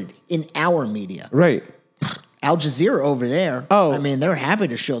get targeted in our media. Right. Al Jazeera over there. Oh. I mean, they're happy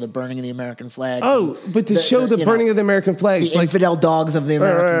to show the burning of the American flag. Oh, but to show the burning of the American flag. The infidel dogs of the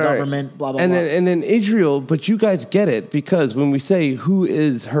American government, blah, blah, and blah. And then Israel, but you guys get it because when we say who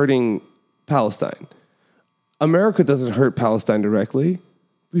is hurting Palestine, America doesn't hurt Palestine directly.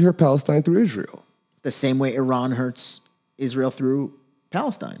 We hurt Palestine through Israel. The same way Iran hurts Israel through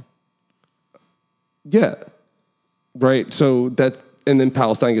Palestine. Yeah. Right. So that's, and then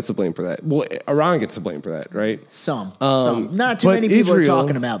Palestine gets the blame for that. Well, Iran gets the blame for that, right? Some. Not too but many people Israel, are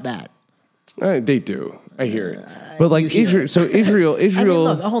talking about that. They do. I hear it. But like Israel, so Israel. I mean,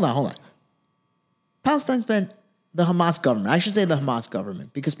 look, hold on. Palestine's been the Hamas government. I should say the Hamas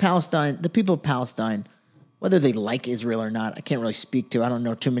government because Palestine, the people of Palestine, whether they like Israel or not, I can't really speak to. I don't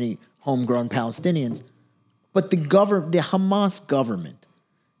know too many homegrown Palestinians. But the Hamas government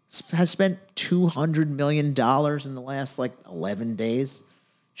has spent $200 million in the last 11 days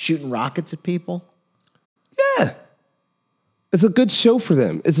shooting rockets at people. Yeah. It's a good show for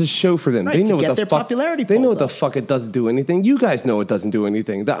them. It's a show for them. Right, they know to what get the their fuck, popularity They know polls what the up. fuck it doesn't do anything. You guys know it doesn't do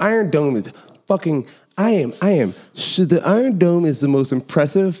anything. The Iron Dome is fucking. I am. So the Iron Dome is the most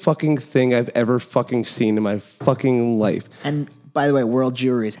impressive fucking thing I've ever fucking seen in my fucking life. And by the way, World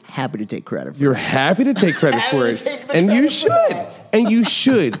Jewry is happy to take credit for You're it. happy to take credit for Happy it. to take the And you credit for should. that. And you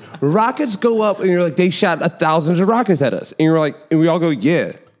should. Rockets go up and you're like, they shot thousands of rockets at us. And you're like, and we all go,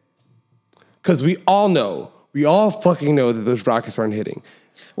 yeah. Because we all fucking know that those rockets aren't hitting.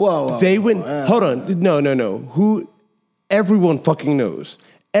 Whoa. They went, hold on. No. Everyone fucking knows.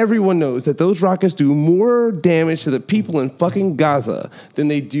 Everyone knows that those rockets do more damage to the people in fucking Gaza than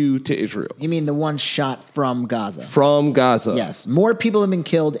they do to Israel. You mean the one shot from Gaza? From Gaza. Yes. More people have been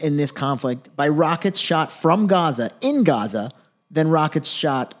killed in this conflict by rockets shot from Gaza, in Gaza, than rockets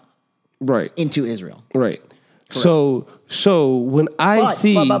shot Right. into Israel. Right. So when I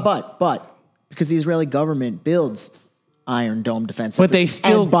see... But, because the Israeli government builds Iron Dome defense But systems they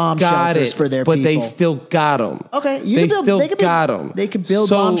still and bomb got shelters it. for their but people. they still got them. Okay, they got them. They could build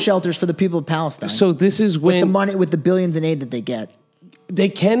bomb shelters for the people of Palestine. So this is with the when money, with the billions in aid that they get. they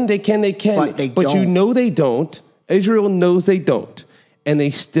can. But they But you don't. know they don't. Israel knows they don't, and they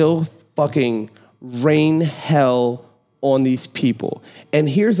still fucking rain hell on these people. And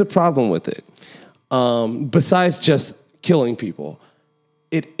here's the problem with it. Besides just killing people,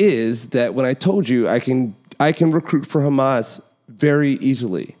 it is that when I told you I can recruit for Hamas very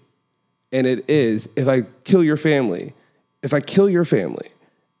easily. And it is if I kill your family,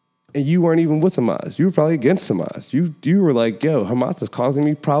 and you weren't even with Hamas, you were probably against Hamas. You were like, yo, Hamas is causing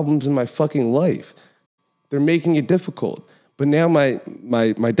me problems in my fucking life. They're making it difficult. But now my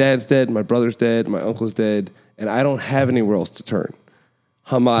dad's dead, my brother's dead, my uncle's dead, and I don't have anywhere else to turn.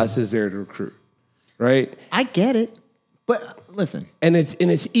 Hamas is there to recruit, right? I get it, but listen. And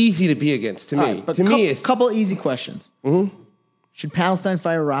it's easy to be against to me. All right, but to me, it's couple easy questions. Mm-hmm. Should Palestine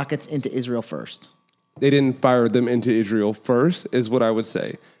fire rockets into Israel first? They didn't fire them into Israel first, is what I would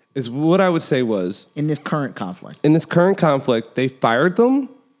say. Was In this current conflict. in this current conflict, they fired them,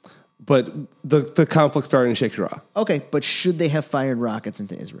 but the conflict started in Sheikh Jarrah. Okay, but should they have fired rockets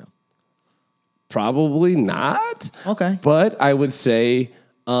into Israel? Probably not. Okay. But I would say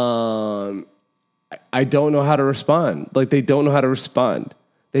I don't know how to respond. Like, they don't know how to respond.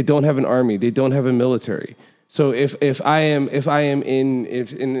 They don't have an army. They don't have a military. So if I am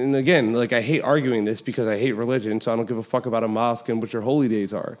and again, like, I hate arguing this because I hate religion, so I don't give a fuck about a mosque and what your holy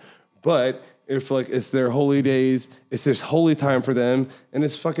days are. But if, like, it's their holy days, it's this holy time for them, and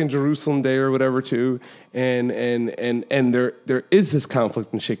it's fucking Jerusalem Day or whatever too, and there is this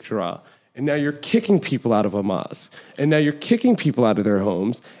conflict in Sheikh Jarrah. And now you're kicking people out of a mosque. And now you're kicking people out of their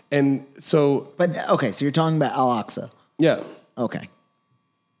homes. And so... But, okay, so you're talking about Al-Aqsa. Yeah. Okay.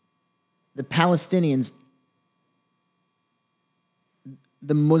 The Palestinians,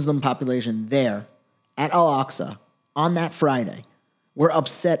 the Muslim population there at Al-Aqsa on that Friday were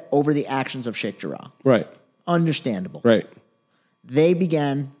upset over the actions of Sheikh Jarrah. Right. Understandable. Right. They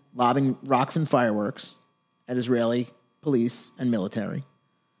began lobbing rocks and fireworks at Israeli police and military.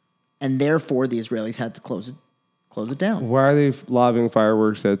 And therefore, the Israelis had to close it down. Why are they lobbing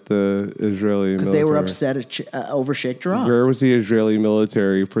fireworks at the Israeli military? Because they were upset over Sheikh Jarrah. Where was the Israeli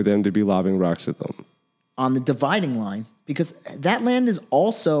military for them to be lobbing rocks at them? On the dividing line, because that land is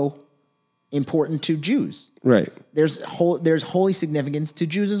also important to Jews. Right. There's holy significance to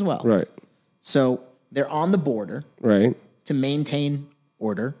Jews as well. Right. So they're on the border Right. to maintain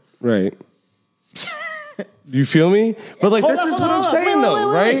order. Right. You feel me? But, like, Hold this on, is hold what on, I'm saying, wait,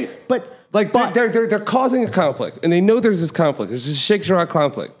 though, right? But Like, they're causing a conflict, and they know there's this conflict. There's this Sheikh Jarrah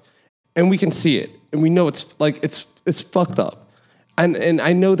conflict, and we can see it, and we know it's fucked up, and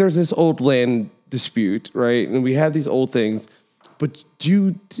I know there's this old land dispute, right? And we have these old things, but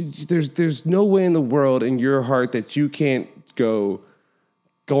there's no way in the world in your heart that you can't go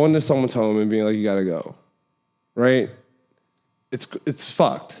into someone's home and being like, you gotta go, right? It's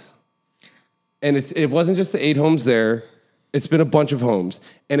fucked, and it wasn't just the 8 homes there. It's been a bunch of homes,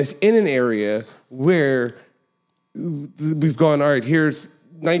 and it's in an area where we've gone, all right, here's,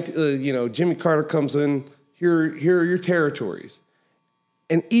 Jimmy Carter comes in, here are your territories.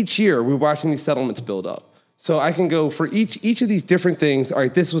 And each year, we're watching these settlements build up. So I can go for each of these different things, all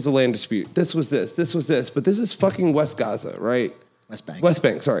right, this was a land dispute, this was this, but this is fucking West Gaza, right? West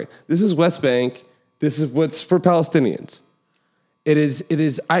Bank, sorry. This is West Bank, this is what's for Palestinians. It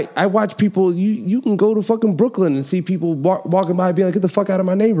is. I watch people. You can go to fucking Brooklyn and see people walking by being like, "Get the fuck out of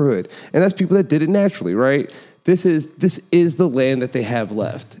my neighborhood," and that's people that did it naturally, right? This is the land that they have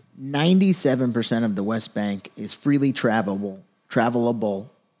left. 97% of the West Bank is freely travelable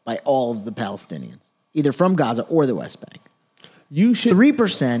by all of the Palestinians, either from Gaza or the West Bank.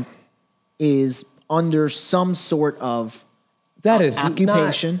 3% is under some sort of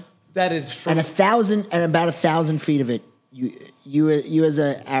occupation. That is from, and about 1,000 feet of it. You as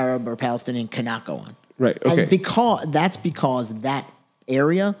an Arab or Palestinian cannot go on. Right. Okay. And because that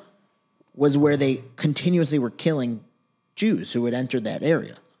area was where they continuously were killing Jews who had entered that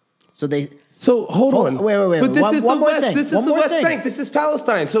area. So hold on. Wait. But this one, is one the more West. thing. This is one the more West thing. Bank. This is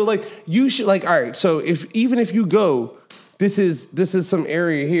Palestine. So, like, you should, like, all right. So even if you go, this is some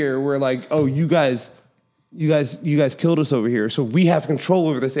area here where, like, oh, you guys killed us over here, so we have control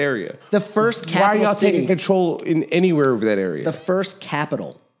over this area. The first capital Why are y'all city, taking control in anywhere over that area? The first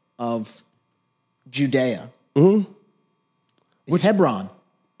capital of Judea is Hebron,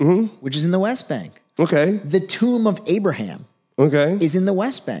 which is in the West Bank. Okay. The tomb of Abraham is in the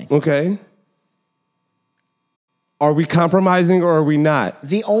West Bank. Okay. Are we compromising or are we not?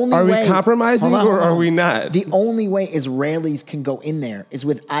 The only are way, we compromising hold on. or are we not? The only way Israelis can go in there is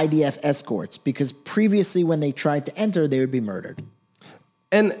with IDF escorts, because previously when they tried to enter, they would be murdered.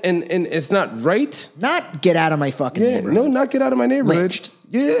 And it's not right? Not get out of my fucking neighborhood. No, not get out of my neighborhood. Lynched.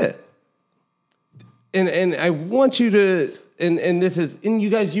 Yeah. And I want you to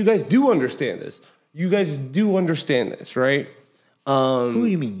you guys do understand this. You guys do understand this, right? Who do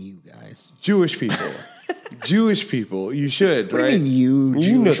you mean you guys? Jewish people. Jewish people, you should, what right? Do you mean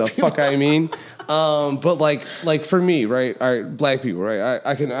you know Jewish the people? fuck I mean. But like for me, right? All right, black people, right?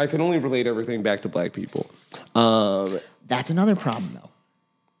 I can only relate everything back to black people. That's another problem, though.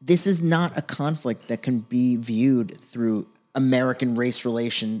 This is not a conflict that can be viewed through American race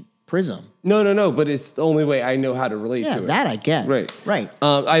relation prism. No. But it's the only way I know how to relate to it. Yeah, that I get. Right.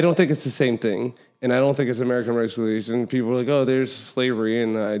 I don't think it's the same thing. And I don't think it's American race relation. People are like, oh, there's slavery,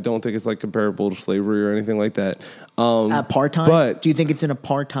 and I don't think it's like comparable to slavery or anything like that. Apartheid? But do you think it's an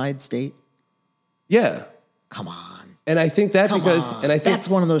apartheid state? Yeah. Come on. And I think that Come because, on. and I think That's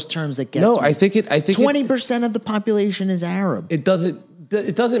one of those terms that gets no, me. I think 20% of the population is Arab. it doesn't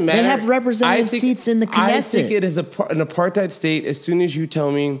matter. They have representative I think- seats in the Knesset. I think it is an apartheid state. As soon as you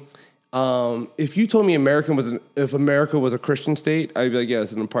tell me, if you told me if America was a Christian state, I'd be like, yeah,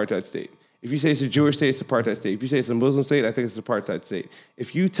 it's an apartheid state. If you say it's a Jewish state, it's an apartheid state. If you say it's a Muslim state, I think it's an apartheid state.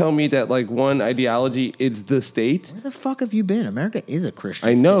 If you tell me that like one ideology is the state, Where the fuck have you been? America is a Christian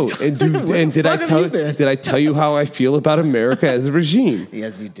I know. state. And did I tell you how I feel about America as a regime?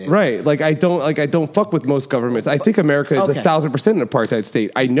 Yes, you did. Right. Like I don't fuck with most governments. I think America is Okay. 1,000% an apartheid state.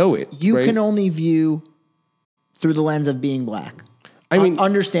 I know it. You right? can only view through the lens of being black. I mean,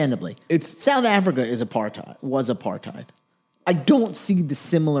 understandably, it's- South Africa was apartheid. I don't see the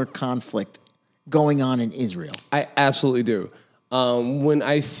similar conflict going on in Israel. I absolutely do. When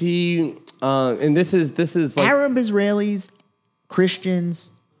I see, and this is like Arab Israelis,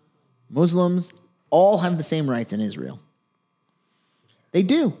 Christians, Muslims all have the same rights in Israel. They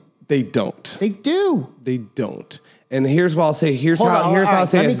do. they don't. They do. They don't. And here's what I'll say. Here's Hold how on, all I'll right,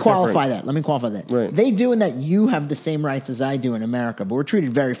 say let me it's qualify different. that. Let me qualify that. Right. They do in that you have the same rights as I do in America, but we're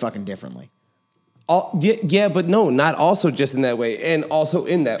treated very fucking differently. Yeah, but no, not also just in that way, and also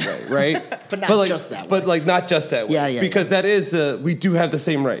in that way, right? But not like, just that way. But like not just that way. Yeah. Because that is we do have the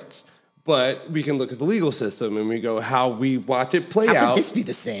same rights, but we can look at the legal system and we go how we watch it play How out. could this be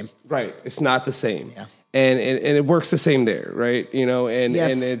the same? Right, it's not the same. Yeah. And it works the same there, right? You know, and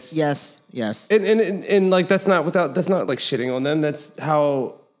it's Yes. and like that's not like shitting on them. That's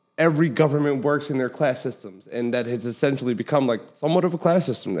how every government works in their class systems, and that has essentially become like somewhat of a class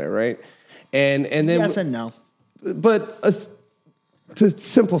system there, right? And then Yes and no. but to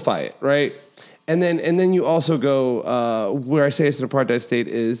simplify it, right? And then you also go where I say it's an apartheid state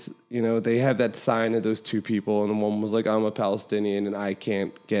is, you know, they have that sign of those two people, and the one was like, I'm a Palestinian and I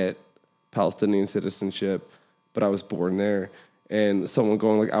can't get Palestinian citizenship, but I was born there. And someone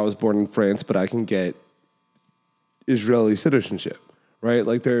going like, I was born in France, but I can get Israeli citizenship, right?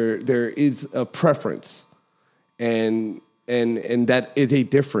 Like there is a preference, and that is a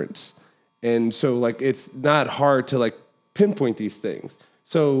difference. And so like it's not hard to like pinpoint these things.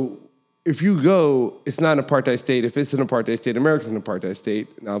 So if you go, it's not an apartheid state. If it's an apartheid state, America's an apartheid state.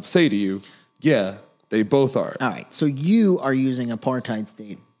 And I'll say to you, yeah, they both are. All right. So you are using apartheid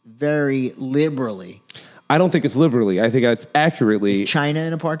state very liberally. I don't think it's liberally. I think it's accurately. Is China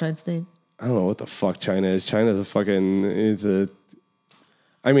an apartheid state? I don't know what the fuck China is. China's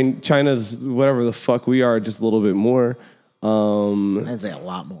China's whatever the fuck we are, just a little bit more. I'd say a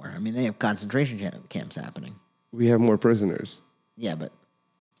lot more. I mean, they have concentration camps happening. We have more prisoners. Yeah, but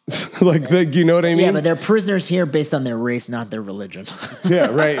you know what I mean? yeah, but they're prisoners here based on their race, not their religion. Yeah,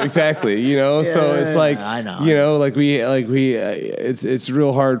 right, exactly. You know, so it's like I know. You know, it's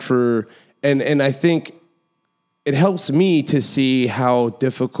real hard for, and I think it helps me to see how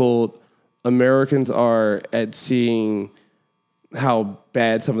difficult Americans are at seeing how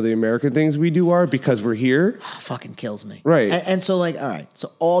bad some of the American things we do are because we're here. Fucking kills me. Right. And so like, all right.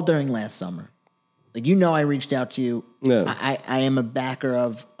 So all during last summer, like, you know, I reached out to you. Yeah. I am a backer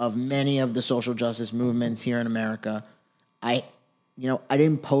of many of the social justice movements here in America. I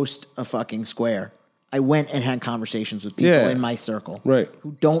didn't post a fucking square. I went and had conversations with people in my circle. Right.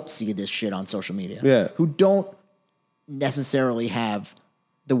 Who don't see this shit on social media. Yeah. Who don't necessarily have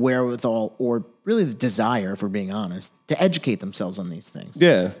the wherewithal or really the desire, if we're being honest, to educate themselves on these things.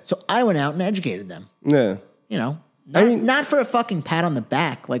 Yeah. So I went out and educated them. Yeah. You know, I mean- not for a fucking pat on the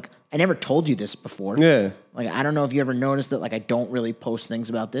back. Like, I never told you this before. Yeah. Like, I don't know if you ever noticed that, like, I don't really post things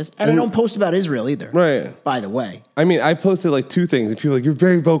about this. And I don't post about Israel either. Right. By the way. I mean, I posted like 2 things, and people were like, you're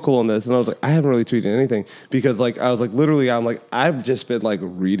very vocal on this. And I was like, I haven't really tweeted anything because, like, I was like, literally, I'm like, I've just been like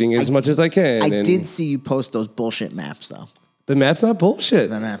reading as much as I can. I and did see you post those bullshit maps, though. The map's not bullshit.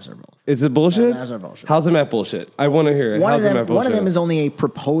 The maps are bullshit. Is it bullshit? The maps are bullshit. How's the map bullshit? I want to hear it. One How's of the map them bullshit? is only a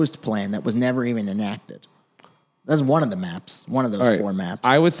proposed plan that was never even enacted. That's one of the maps. One of those All right. 4 maps.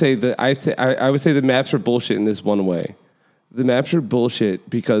 I would say that I would say the maps are bullshit in this one way. The maps are bullshit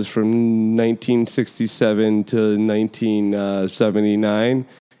because from 1967 to 1979,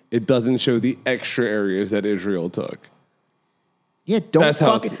 it doesn't show the extra areas that Israel took. yeah, That's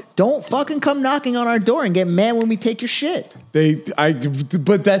how don't fucking come knocking on our door and get mad when we take your shit.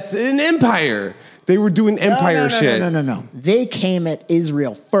 But that's an empire. They were doing empire shit. No. They came at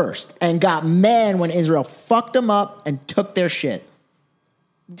Israel first and got mad when Israel fucked them up and took their shit.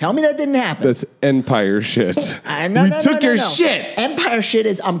 Tell me that didn't happen. That's empire shit. No, we no, took no, your no. shit. Empire shit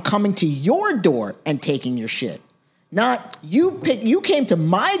is I'm coming to your door and taking your shit. Not you came to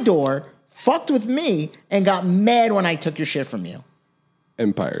my door, fucked with me, and got mad when I took your shit from you.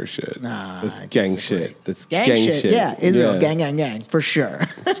 empire shit. Nah, That's I gang disagree. shit. That's Gang shit. Yeah, Israel, gang, for sure.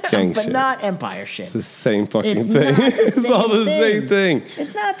 Gang but shit. not empire shit. It's the same fucking It's thing. not the It's all the same same thing.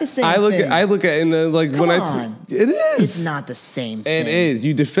 It's not the same I look thing. at it and like Come when on. it is. It's not the same thing. It is.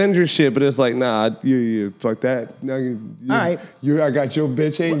 You defend your shit, but it's like, nah, you fuck that. Now All right. I got your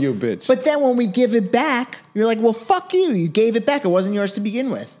bitch and your bitch. But then when we give it back, you're like, well, fuck you. You gave it back. It wasn't yours to begin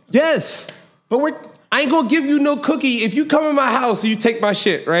with. yes. But we're... I ain't gonna give you no cookie if you come in my house and you take my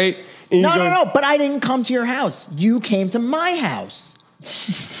shit, right? And No. But I didn't come to your house. You came to my house.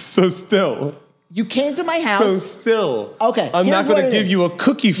 So still. You came to my So house. still. Okay, I'm here's not what gonna it give is. you a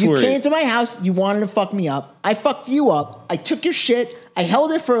cookie for You it. came to my house. You wanted to fuck me up. I fucked you up. I took your shit. I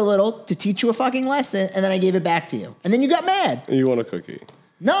held it for a little to teach you a fucking lesson, and then I gave it back to you. And then you got mad. And you want a cookie.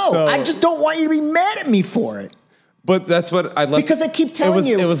 No, So- I just don't want you to be mad at me for it. But that's what I left. Because I keep telling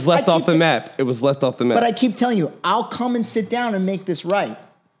you. It was left I off keep the t- map. It was left off the map. But I keep telling you, I'll come and sit down and make this right.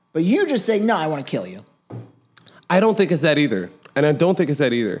 But you just say, no, I want to kill you. I don't think it's that either. And I don't think it's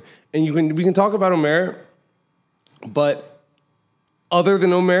that either. And we can talk about Omer, but other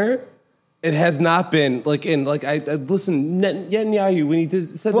than Omer, it has not been I listened Netanyahu when he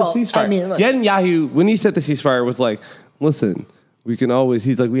said Well, the ceasefire. I mean, listen. Netanyahu when he said the ceasefire was like, listen, we can always.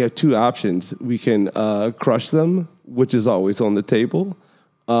 He's like, we have two options. We can crush them, which is always on the table,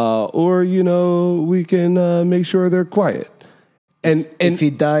 or we can make sure they're quiet. And If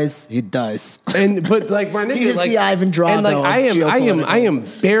he dies, he dies. but like my nigga, He's like the Ivan Drago and like of I geopolitical. am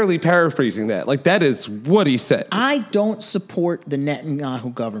barely paraphrasing that. Like that is what he said. I don't support the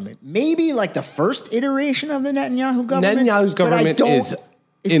Netanyahu government. Maybe like the first iteration of the Netanyahu government. Netanyahu's but I government don't- is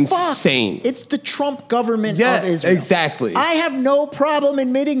it's insane. fucked. It's the Trump government Yeah, of Israel. exactly. I have no problem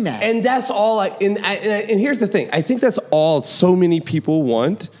admitting that. And that's all and here's the thing. I think that's all so many people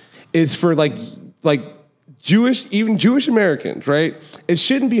want is for like even Jewish Americans, right? It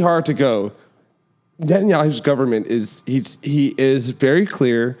shouldn't be hard to go. Netanyahu's government he is very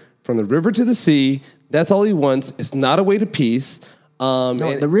clear from the river to the sea. That's all he wants. It's not a way to peace. no,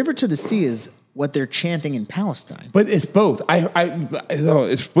 the river to the sea is what they're chanting in Palestine. But it's both. I know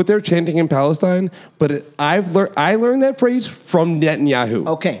it's what they're chanting in Palestine. But I learned that phrase from Netanyahu.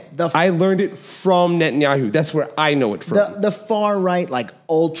 Okay, I learned it from Netanyahu. That's where I know it from. The far right, like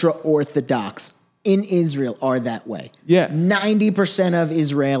ultra orthodox in Israel, are that way. Yeah. 90% of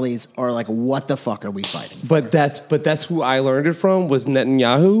Israelis are like, what the fuck are we fighting? But that's who I learned it from was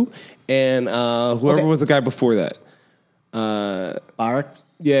Netanyahu and whoever Okay. was the guy before that. Barak?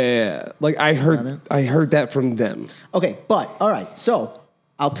 Yeah. Like I heard that from them. Okay, but all right. So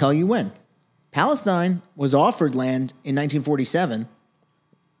I'll tell you when. Palestine was offered land in 1947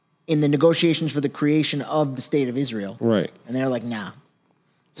 in the negotiations for the creation of the state of Israel. Right. And they're like, nah.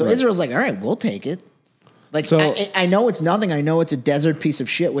 So Right. Israel's like, all right, we'll take it. Like, So- I know it's nothing. I know it's a desert piece of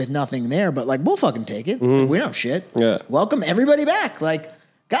shit with nothing there, but like, we'll fucking take it. We don't have shit. Yeah. Welcome everybody back. Like,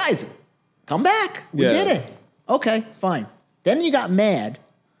 guys, come back. We Yeah. did it. Okay, fine. Then you got mad.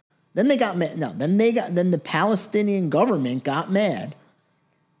 Then they got mad. No, then the Palestinian government got mad.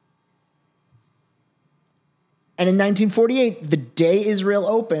 And in 1948, the day Israel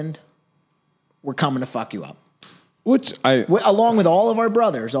opened, we're coming to fuck you up. Which Along with all of our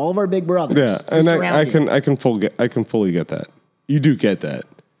brothers, all of our big brothers. yeah, who and surround you, I can fully get that. You do get that.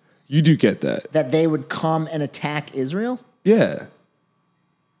 You do get that. that they would come and attack Israel. Yeah.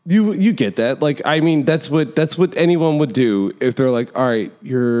 You get that. Like I mean that's what anyone would do if they're like, all right,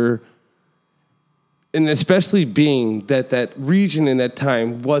 and especially being that region in that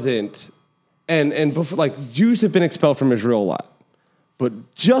time wasn't and before, like Jews have been expelled from Israel a lot.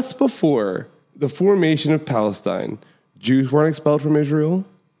 But just before the formation of Palestine, Jews weren't expelled from Israel,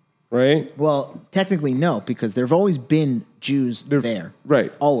 right? Well, technically no, because there have always been Jews there.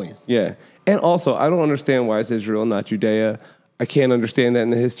 Right. Always. Yeah. And also, I don't understand why it's Israel, not Judea. I can't understand that in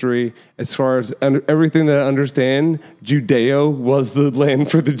the history. As far as everything that I understand, Judea was the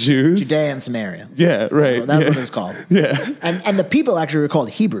land for the Jews. Judea and Samaria. Yeah, right. That's yeah. what it's called. Yeah. And the people actually were called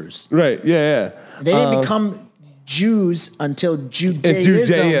Hebrews. Right. Yeah. They didn't become Jews until Judaism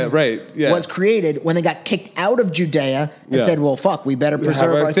Judea, right, yeah. was created, when they got kicked out of Judea and Yeah. said, well, fuck, we better Have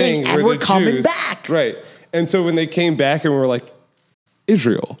preserve our thing. And we're the coming Jews. back. Right. And so when they came back and were like,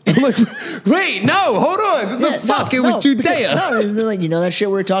 Israel. I'm like, wait, no, hold on. The fuck? It was Judea. No, it's like, you know that shit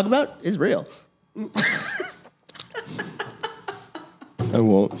we were talking about is real. I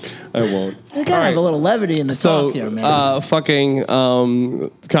won't. We gotta have a little levity in the talk here, man. Fucking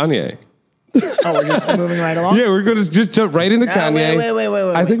Kanye. Oh, we're just moving right along? Yeah, we're going to just jump right into Kanye.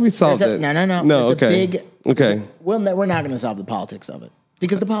 Wait. I think we solved There's it. No. No, There's okay. a big. Okay. We're not going to solve the politics of it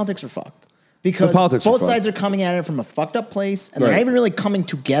because the politics are fucked. Because politics are both fun. sides are coming at it from a fucked up place, and they're Right. not even really coming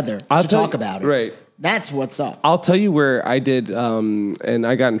together to talk about it. Right. That's what's up. I'll tell you where I did, and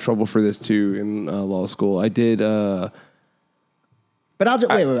I got in trouble for this too in law school. I did. But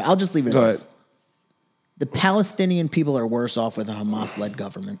wait. I'll just leave it Go at ahead. this. The Palestinian people are worse off with a Hamas-led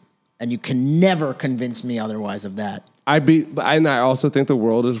government, and you can never convince me otherwise of that. And I also think the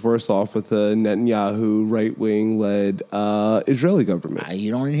world is worse off with the Netanyahu right-wing led Israeli government.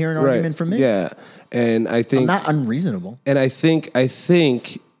 You don't hear an argument from me. Yeah, and I think I'm not unreasonable. and I think,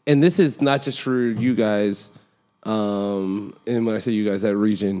 and this is not just for you guys. And when I say you guys, that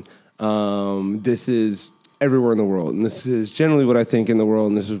region, this is everywhere in the world, and this is generally what I think in the world,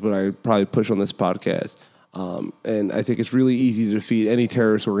 and this is what I probably push on this podcast. And I think it's really easy to defeat any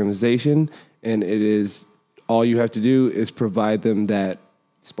terrorist organization, and it is all you have to do is provide them that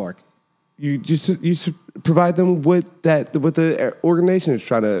Spark. you should provide them with what the organization is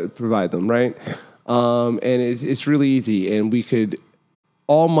trying to provide them, right? And it's really easy, and we could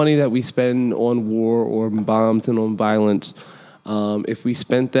all money that we spend on war or bombs and on violence, if we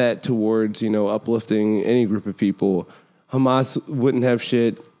spent that towards uplifting any group of people, Hamas wouldn't have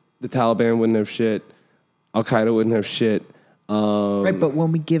shit, the Taliban wouldn't have shit, Al Qaeda wouldn't have shit. Right, but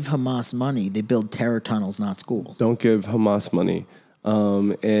when we give Hamas money, they build terror tunnels, not schools. Don't give Hamas money.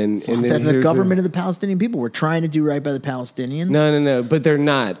 And That's the government of the Palestinian people. We're trying to do right by the Palestinians. No. But they're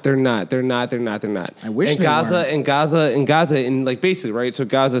not. They're not. I wish and they Gaza, were. and Gaza, and like basically, right? So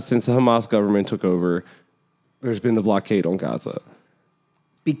Gaza, since the Hamas government took over, there's been the blockade on Gaza.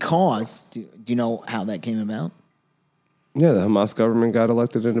 Because, do you know how that came about? Yeah, the Hamas government got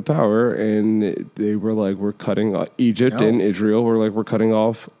elected into power, and they were like, "We're cutting off Egypt No. and Israel. We're cutting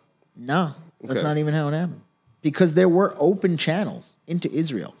off." No, that's Okay. not even how it happened. Because there were open channels into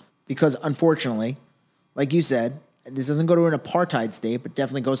Israel. Because unfortunately, like you said, this doesn't go to an apartheid state, but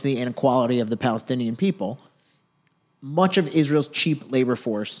definitely goes to the inequality of the Palestinian people. Much of Israel's cheap labor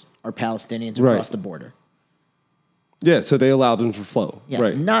force are Palestinians Right. across the border. Yeah, so they allowed them to flow. Yeah,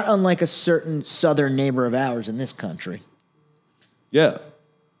 Right. not unlike a certain southern neighbor of ours in this country. Yeah.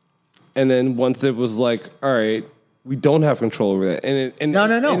 And then once it was like, all right, we don't have control over that.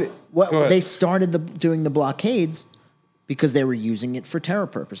 No. Go ahead. They started doing the blockades because they were using it for terror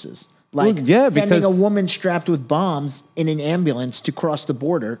purposes. Like Well, yeah, sending because- a woman strapped with bombs in an ambulance to cross the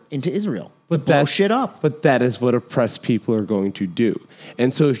border into Israel. But blow that- shit up. But that is what oppressed people are going to do.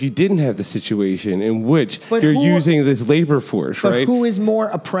 And so if you didn't have the situation in which But you're who- using this labor force, But right? who is more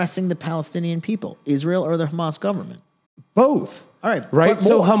oppressing the Palestinian people, Israel or the Hamas government? Both. All right, Right? but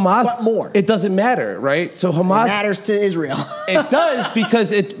So more. Hamas, But more. it doesn't matter, right? So Hamas, It matters to Israel. it does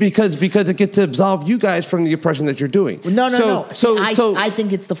because it gets to absolve you guys from the oppression that you're doing. No. So I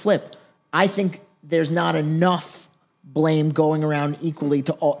think it's the flip. I think there's not enough blame going around equally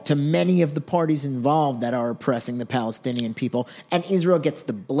to many of the parties involved that are oppressing the Palestinian people, and Israel gets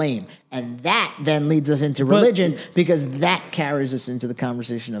the blame. And that then leads us into religion because that carries us into the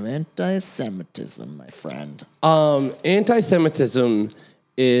conversation of anti-Semitism, my friend. Anti-Semitism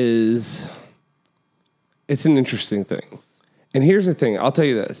it's an interesting thing. And here's the thing, I'll tell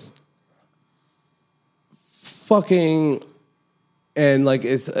you this. And like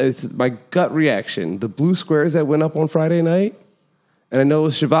it's my gut reaction. The blue squares that went up on Friday night, and I know it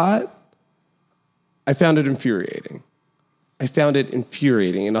was Shabbat, I found it infuriating.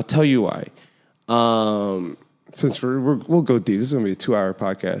 And I'll tell you why. Since we'll go deep. This is gonna be a 2-hour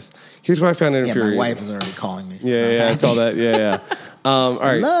podcast. Here's why I found it Yeah, infuriating. my wife is already calling me. Yeah, I saw that. Yeah. All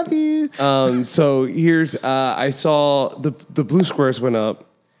right. Love you. So here's I saw the blue squares went up,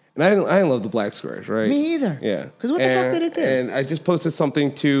 and I didn't love the black squares, right? Me either. Yeah. 'Cause what the fuck did it do? And I just posted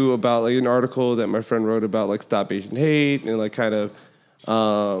something too about like an article that my friend wrote about like Stop Asian Hate and like kind of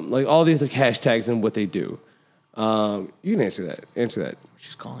like all these like hashtags and what they do. You can answer that.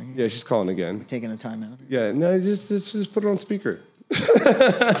 She's calling you. Yeah, she's calling again. Taking a timeout. Yeah, no, just put it on speaker.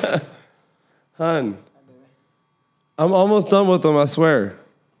 Hun, I'm almost done with them, I swear.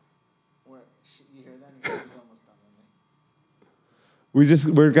 You hear that? This is almost done with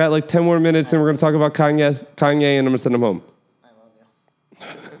me. We've got like 10 more minutes, and we're going to talk about Kanye, and I'm going to send him home. I love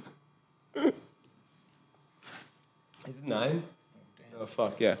you. Is it 9? Oh,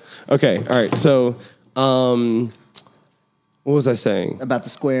 fuck, yeah. Okay, all right. So, what was I saying? About the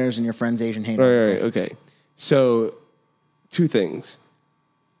squares and your friend's Asian hate. Right, okay. So, 2 things.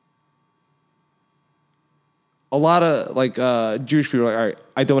 A lot of like Jewish people are like, all right,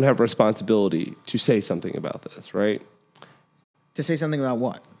 I don't have a responsibility to say something about this, right? To say something about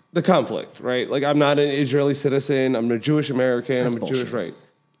what? The conflict, right? Like, I'm not an Israeli citizen. I'm a Jewish American. That's I'm a Jewish, bullshit. right?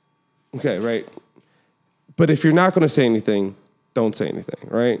 Okay, right. But if you're not going to say anything, don't say anything,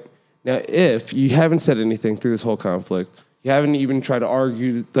 right? Now, if you haven't said anything through this whole conflict, you haven't even tried to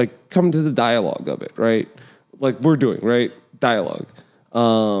argue, like, come to the dialogue of it, right? Like we're doing, right? Dialogue.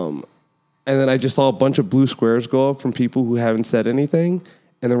 And then I just saw a bunch of blue squares go up from people who haven't said anything,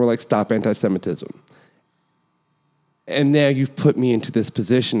 and then we're like, stop anti-Semitism. And now you've put me into this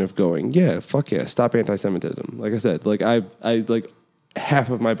position of going, yeah, fuck yeah, stop anti-Semitism. Like I said, like I like half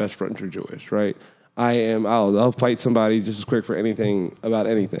of my best friends are Jewish, right? I'll fight somebody just as quick for anything about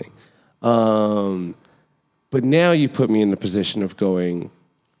anything. But now you put me in the position of going,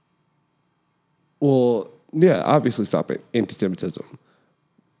 well, yeah, obviously stop it, anti-Semitism.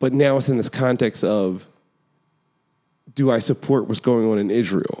 But now it's in this context of, do I support what's going on in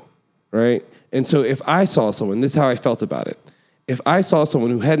Israel, right? And so if I saw someone, this is how I felt about it. If I saw someone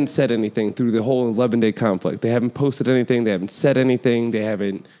who hadn't said anything through the whole 11-day conflict, they haven't posted anything, they haven't said anything, they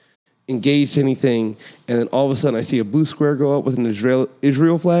haven't engaged anything, and then all of a sudden I see a blue square go up with an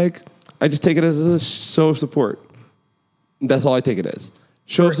Israel flag, I just take it as a show of support. That's all I take it as.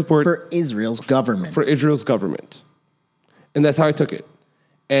 Show of support. For Israel's government. For Israel's government. And that's how I took it.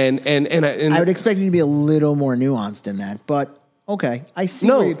 And I would expect you to be a little more nuanced in that, but okay, I see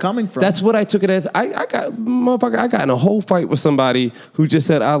where you're coming from. That's what I took it as. I got in a whole fight with somebody who just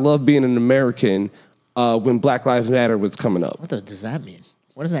said, I love being an American when Black Lives Matter was coming up. What does that mean?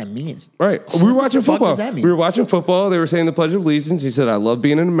 What does that mean? Right. We were watching football. What does that mean? We were watching football. They were saying the Pledge of Allegiance. He said, I love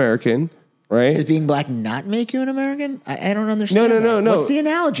being an American. Right? Does being black not make you an American? I don't understand. No. What's the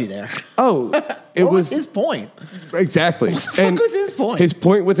analogy there? Oh, what was his point? Exactly. What was his point? His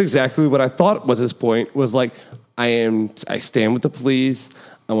point was exactly what I thought was his point. Was like, I stand with the police.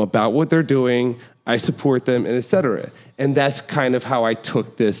 I'm about what they're doing. I support them, and etc. And that's kind of how I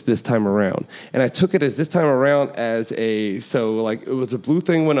took this time around. And I took it as this time around as it was a blue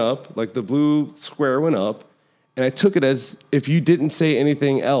thing went up, like the blue square went up, and I took it as if you didn't say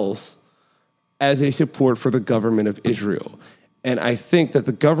anything else, as a support for the government of Israel. And I think that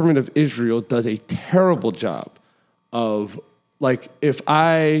the government of Israel does a terrible job of, like, if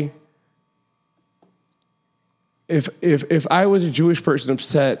I was a Jewish person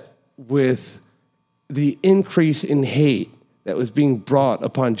upset with the increase in hate that was being brought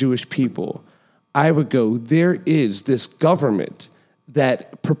upon Jewish people, I would go, there is this government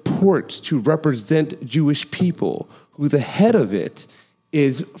that purports to represent Jewish people, who the head of it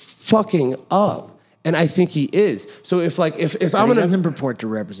is fucking up. And I think he is. So if I'm he doesn't purport to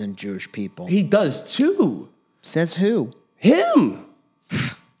represent Jewish people. He does too. Says who? Him.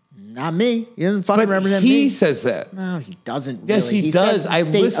 Not me. He doesn't fucking represent me. me. He says that. No, he doesn't. Yes, really. he does. I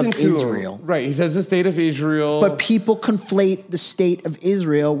listened to Israel. Him. Right. He says the state of Israel. But people conflate the state of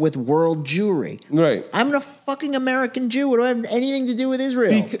Israel with world Jewry. Right. I'm a fucking American Jew. What do I have anything to do with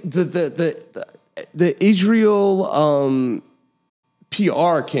Israel? The Israel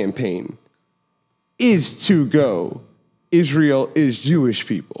PR campaign is to go, Israel is Jewish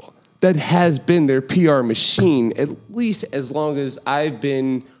people. That has been their PR machine, at least as long as I've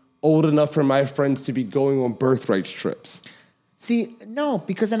been old enough for my friends to be going on birthright trips. See, no,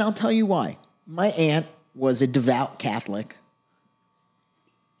 because then I'll tell you why. My aunt was a devout Catholic.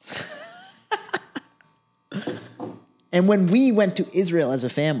 And when we went to Israel as a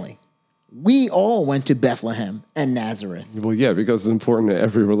family, we all went to Bethlehem and Nazareth. Well, yeah, because it's important to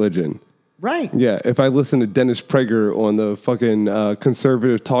every religion. Right. Yeah, if I listen to Dennis Prager on the fucking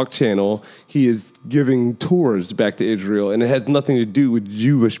conservative talk channel, he is giving tours back to Israel, and it has nothing to do with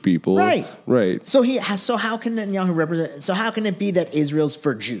Jewish people. Right. Right. So how can Netanyahu represent? So how can it be that Israel's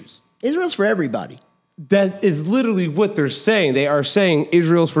for Jews? Israel's for everybody. That is literally what they're saying. They are saying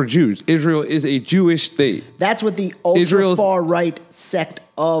Israel's for Jews. Israel is a Jewish state. That's what the ultra far right sect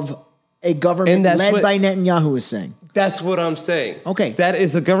of a government led by Netanyahu is saying. That's what I'm saying. Okay. That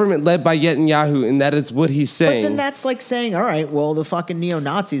is a government led by Netanyahu, and that is what he's saying. But then that's like saying, all right, well, the fucking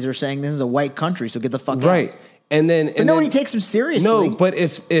neo-Nazis are saying this is a white country, so get the fuck out. Right. And nobody takes them seriously. No, but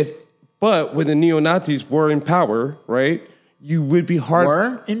but when the neo-Nazis were in power, right, you would be hard...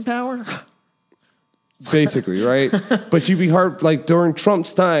 Were in power? Basically, right? But you'd be hard, like, during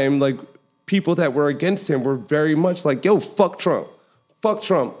Trump's time, like, people that were against him were very much like, yo, fuck Trump. Fuck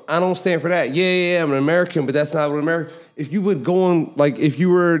Trump. I don't stand for that. Yeah, I'm an American, but that's not what America... If you would go on, like, if you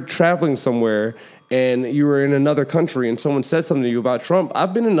were traveling somewhere and you were in another country and someone said something to you about Trump,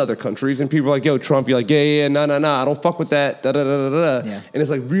 I've been in other countries and people are like, yo, Trump, you're like, yeah, no, I don't fuck with that, da-da-da-da-da. Yeah. And it's,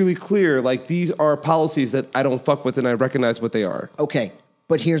 like, really clear, like, these are policies that I don't fuck with and I recognize what they are. Okay,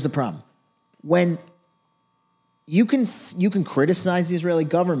 but here's the problem. When you can criticize the Israeli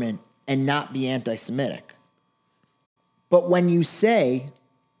government and not be anti-Semitic, but when you say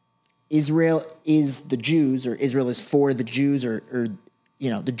Israel is the Jews or Israel is for the Jews or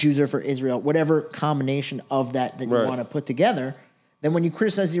the Jews are for Israel, whatever combination of that you Right. want to put together, then when you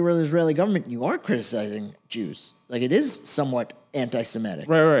criticize the Israeli government, you are criticizing Jews. Like it is somewhat anti-Semitic.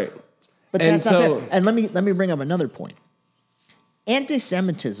 Right. But And that's not so- fair. And let me bring up another point.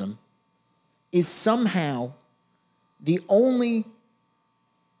 Anti-Semitism is somehow the only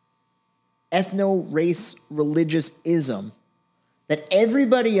ethno-race religious ism that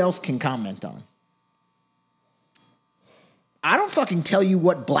everybody else can comment on. I don't fucking tell you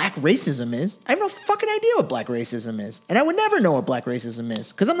what black racism is. I have no fucking idea what black racism is. And I would never know what black racism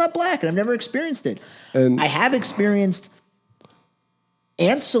is because I'm not black and I've never experienced it. And- I have experienced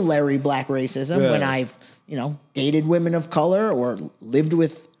ancillary black racism when I've, dated women of color or lived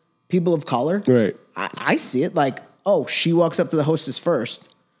with people of color. Right. I see it like, oh, she walks up to the hostess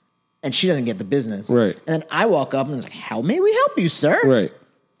first and she doesn't get the business. Right. And then I walk up and it's like, how may we help you, sir? Right.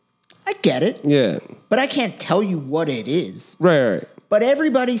 I get it. Yeah. But I can't tell you what it is. Right. But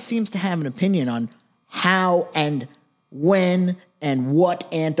everybody seems to have an opinion on how and when and what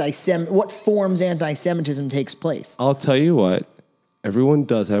forms anti-Semitism takes place. I'll tell you what. Everyone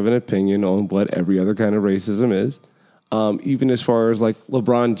does have an opinion on what every other kind of racism is. Even as far as like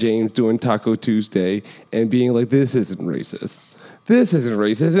LeBron James doing Taco Tuesday and being like, this isn't racist. This isn't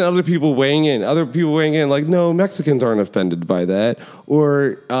racist. And other people weighing in like, no, Mexicans aren't offended by that.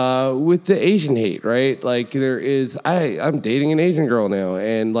 Or with the Asian hate, right? Like I'm dating an Asian girl now.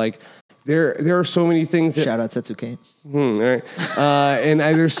 And like, there are so many things that... Shout out Setsuke. Right.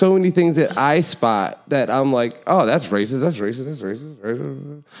 There's so many things that I spot that I'm like, oh, that's racist. But You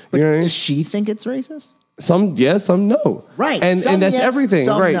know what I mean? does she think it's racist? Some yes, some no. Right. And Some that's yes, everything.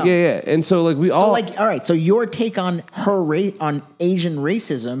 some Right. no. Yeah. And so like we all All right. So your take on on Asian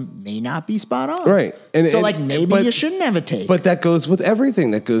racism may not be spot on. Right. Maybe but- you shouldn't have a take. But that goes with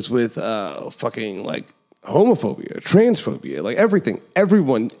everything. That goes with fucking like homophobia, transphobia, like everything.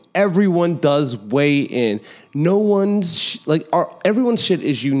 Everyone does weigh in. No one's everyone's shit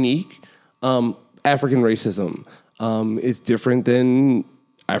is unique. African racism is different than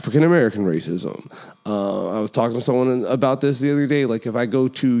African American racism. I was talking to someone about this the other day. Like if I go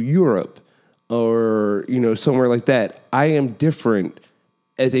to Europe or somewhere like that, I am different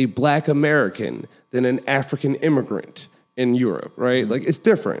as a Black American than an African immigrant in Europe, right? Like it's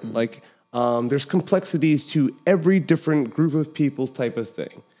different. Like there's complexities to every different group of people type of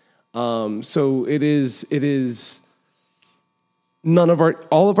thing. So it is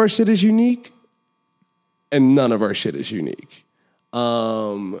all of our shit is unique and none of our shit is unique.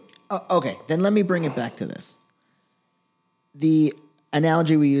 Okay, then let me bring it back to this. The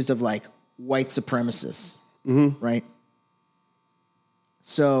analogy we used of like white supremacists, right?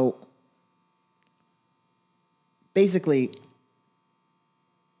 So basically,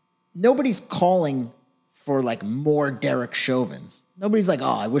 nobody's calling for like more Derek Chauvins. Nobody's like, oh,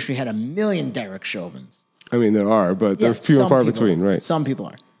 I wish we had 1 million Derek Chauvins. I mean, there are, but they're few some and far people between, are. right? Some people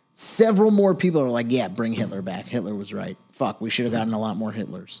are. Several more people are like, yeah, bring Hitler back. Hitler was right. Fuck, we should have gotten a lot more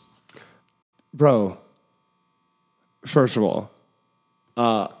Hitlers. Bro, first of all,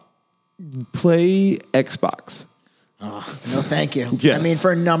 play Xbox. Oh, no, thank you. Yes. I mean,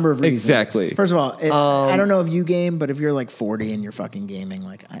 for a number of reasons. Exactly. First of all, I don't know if you game, but if you're like 40 and you're fucking gaming,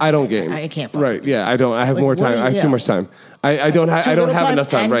 like I don't game. I can't. Fuck Right? with you. Yeah, I don't. I have Like, more what time. do you- I have yeah. too much time. I don't have. Too I don't little have enough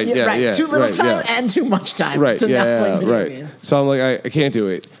time. and- Right? Yeah. Yeah. Too little right, time yeah. and too much time. Right. To not play Yeah. video Right. games. So I'm like, I can't do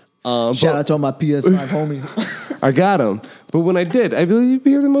it. Shout out to all my PS5 homies. I got them. But when I did, I believe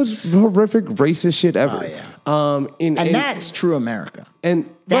you're the most horrific racist shit ever. Oh, yeah. And that's true America. and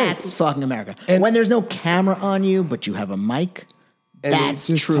That's fucking America. And- when there's no camera on you, but you have a mic, And that's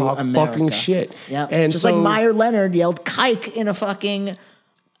they just true talk America. fucking shit. Yeah. And just so- like Meyer Leonard yelled "kike" in a fucking.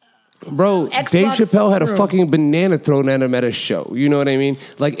 Bro, Xbox Dave Chappelle had a room. fucking banana thrown at him at a show. You know what I mean?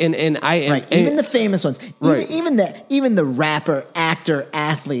 Like, and Right. Even the famous ones. Right. Even the rapper, actor,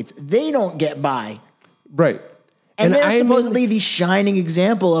 athletes, they don't get by. right. And they're I'm supposedly the shining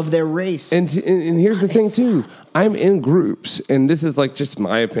example of their race. And here's the thing too. I'm in groups, and this is like just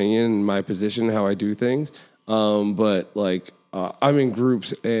my opinion, my position, how I do things. But like I'm in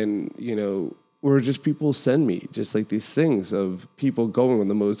groups, and where just people send me just like these things of people going on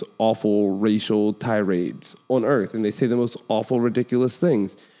the most awful racial tirades on earth, and they say the most awful, ridiculous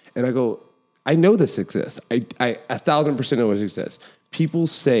things, and I go, I know this exists. I 1,000% know it exists. People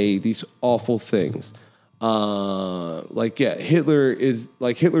say these awful things. Hitler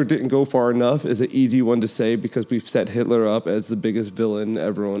didn't go far enough is an easy one to say because we've set Hitler up as the biggest villain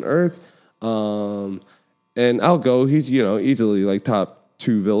ever on earth. And I'll go, he's, easily like top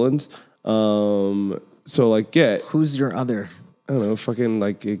 2 villains. Who's your other I don't know, fucking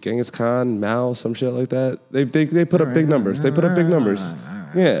like Genghis Khan, Mao, some shit like that. They put up big numbers. They put up big numbers.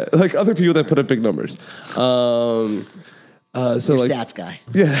 Yeah, like other people that put up big numbers. So You're like stats guy.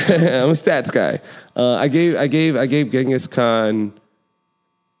 yeah, I'm a stats guy. I gave Genghis Khan.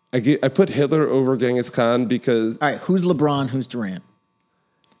 I put Hitler over Genghis Khan because All right, who's LeBron? Who's Durant?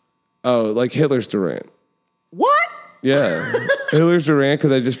 like Hitler's Durant. What? Yeah, Hitler's Durant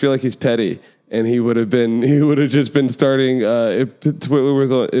because I just feel like he's petty, and he would have just been starting. If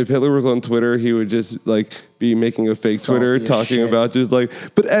Hitler was on Twitter, he would just like be making a fake Salty Twitter as talking shit. about just like,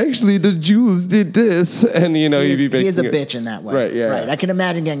 but actually the Jews did this, and you know He he'd be is a making bitch in that way. Right, yeah. Right. I can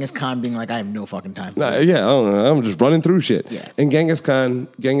imagine Genghis Khan being like, I have no fucking time for Yeah, this. I don't know. I'm just running through shit. Yeah. And Genghis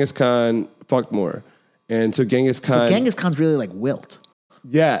Khan fucked more, and so Genghis Khan. Genghis Khan's really like Wilt.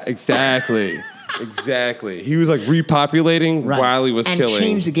 Yeah, exactly. Exactly. He was like repopulating Right. while he was and killing.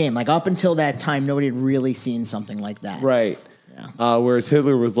 changed the game. Like up until that time, nobody had really seen something like that. Right. Whereas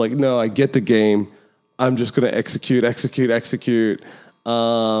Hitler was like, no, I get the game. I'm just going to execute. I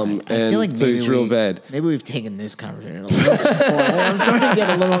And feel like so maybe it's real bad. Maybe we've taken this conversation a little too far. I'm starting to get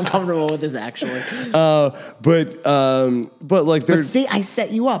a little uncomfortable with this, actually. But like, But see, I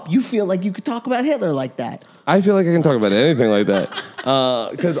set you up. You feel like you could talk about Hitler like that. I feel like I can talk about anything like that.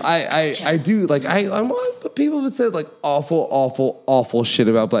 Because I do, like, I'm people have said like awful shit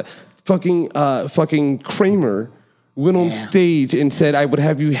about black. Fucking Kramer went on stage and said, I would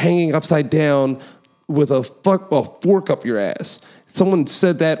have you hanging upside down with a fork up your ass. Someone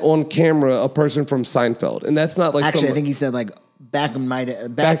said that on camera, a person from Seinfeld. And that's not like Actually, I think he said like back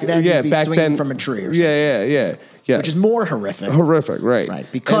then you'd be swinging from a tree or something. Yeah. Which is more horrific. Horrific, right?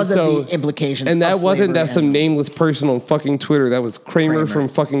 Right, because of the implications. And that of wasn't slavery some nameless person on fucking Twitter. That was Kramer. From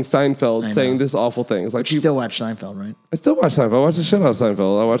fucking Seinfeld saying this awful thing. It's like You still watch Seinfeld, right? I still watch Seinfeld. I watch the shit out of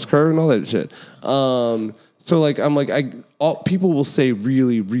Seinfeld. I watch Curb and all that shit. So like I'm like people will say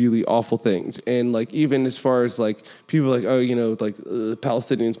really really awful things, and like even as far as like people like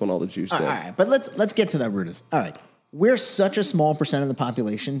Palestinians want all the Jews dead. All right, but let's get to that root. All right, we're such a small percent of the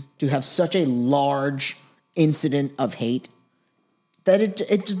population to have such a large incident of hate that it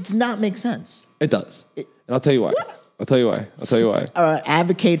just does not make sense. It does, and I'll tell you why. I'll tell you why.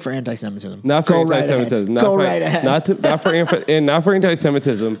 Advocate for anti-Semitism. Not for Go anti-Semitism. Right ahead. Not for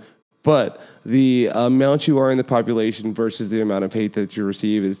anti-Semitism, but the amount you are in the population versus the amount of hate that you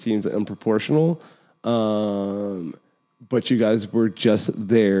receive, it seems unproportional. But you guys were just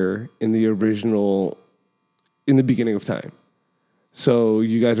there in the beginning of time. So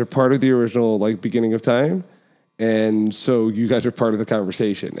you guys are part of the original beginning of time. And so you guys are part of the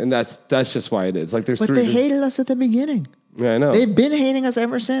conversation. And that's just why it is. Like But they hated us at the beginning. Yeah, I know. They've been hating us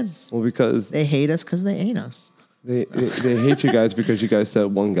ever since. Well, because They hate us because they ain't us. they hate you guys because you guys said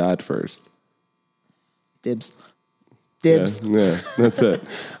one God first. Dibs. Yeah, that's it.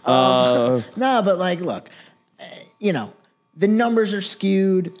 No, but look, the numbers are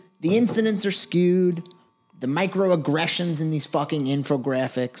skewed, the incidents are skewed, the microaggressions in these fucking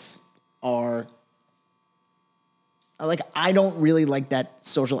infographics are I don't really like that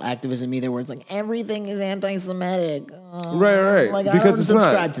social activism either, where it's like everything is anti-Semitic. Right. I Because don't it's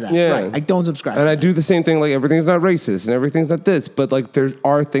subscribe not. to that. Yeah. Right, I don't subscribe. And to I that. do the same thing. Like everything's not racist and everything's not this, but there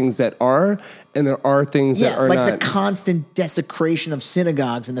are things that are, and there are things that are not. The constant desecration of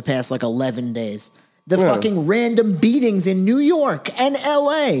synagogues in the past 11 days. The fucking random beatings in New York and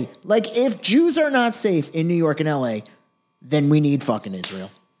LA. If Jews are not safe in New York and LA, then we need fucking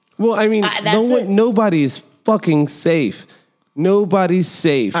Israel. Well, I mean, nobody is fucking safe. Nobody's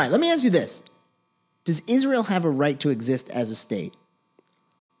safe. All right, let me ask you this. Does Israel have a right to exist as a state?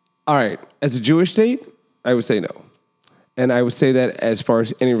 All right. As a Jewish state, I would say no. And I would say that as far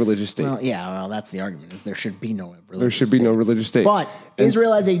as any religious state. Well, that's the argument, is there should be no religious There should be no religious state. But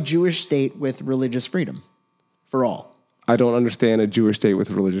Israel as a Jewish state with religious freedom for all. I don't understand a Jewish state with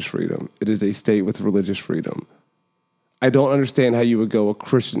religious freedom. It is a state with religious freedom. I don't understand how you would go a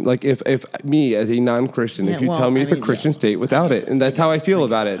Christian, if me as a non-Christian, if you tell me it's a Christian state without it, and that's how I feel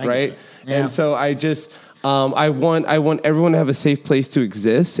about it, right? Yeah. And so I just, I want everyone to have a safe place to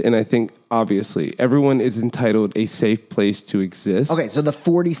exist, and I think obviously everyone is entitled a safe place to exist. Okay, so the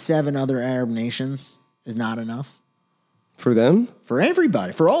 47 other Arab nations is not enough For them? for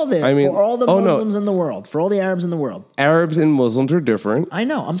everybody, for all the Muslims in the world, for all the Arabs in the world. Arabs and Muslims are different. I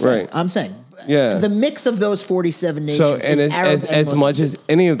know. I'm saying. Right. I'm saying. Yeah. The mix of those 47 nations So, is and Arab and as Muslim. much as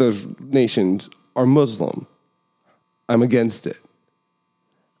any of those nations are Muslim, I'm against it.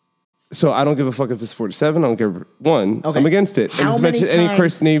 So I don't give a fuck if it's 47. I don't care one. Okay. I'm against it. How and many as much as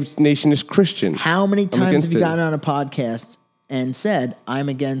any times- nation is Christian. How many times against have you it. gotten on a podcast and said, I'm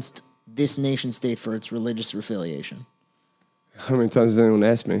against this nation state for its religious affiliation? How many times has anyone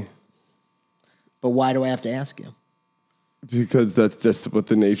asked me? But why do I have to ask you? Because that's just what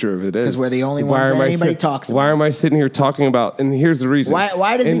the nature of it is. Because we're the only ones that anybody talks about. Why am I sitting here talking about? And here's the reason.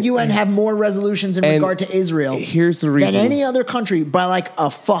 Why does the UN have more resolutions in regard to Israel? Here's the reason. Than any other country by like a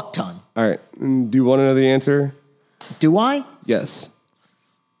fuck ton. All right. Do you want to know the answer? Do I? Yes.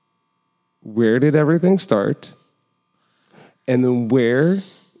 Where did everything start? And then where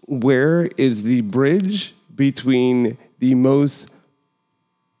is the bridge between the most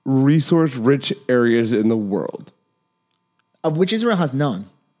resource-rich areas in the world? Of which Israel has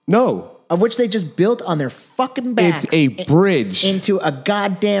none. No. Of which they just built on their fucking backs. It's a bridge. Into a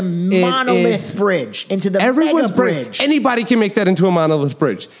goddamn monolith bridge. Into the mega bridge. Anybody can make that into a monolith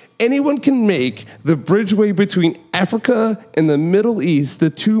bridge. Anyone can make the bridgeway between Africa and the Middle East, the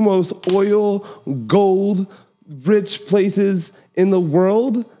two most oil, gold, rich places in the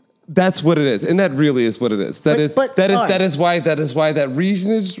world. That's what it is, and that really is what it is. That is why that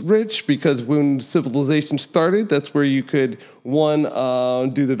region is rich, because when civilization started, that's where you could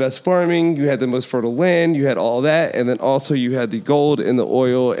do the best farming. You had the most fertile land. You had all that, and then also you had the gold and the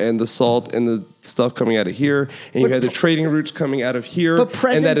oil and the salt and the stuff coming out of here, and you had the trading routes coming out of here,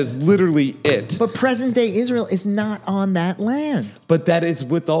 and that is literally it. But present day Israel is not on that land. But that is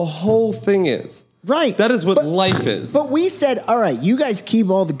what the whole thing is. Right. That is what life is. But we said, all right, you guys keep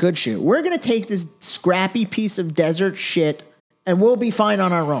all the good shit. We're going to take this scrappy piece of desert shit and we'll be fine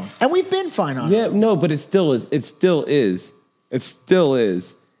on our own. And we've been fine on it. Yeah, no, but it still is. It still is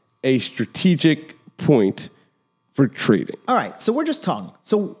a strategic point for trading. All right, so we're just talking.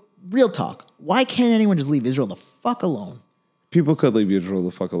 So real talk. Why can't anyone just leave Israel the fuck alone? People could leave Israel the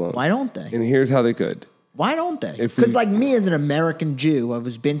fuck alone. Why don't they? And here's how they could. Why don't they? Because like me as an American Jew,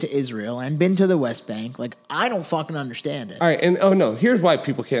 I've been to Israel and been to the West Bank. Like, I don't fucking understand it. All right, and here's why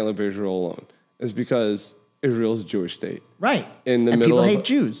people can't leave Israel alone. It's because Israel's a Jewish state. Right. In the and middle people of, hate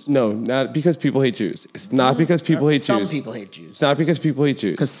Jews. No, not because people hate Jews. It's not because people hate Jews. Some people hate Jews. It's not because people hate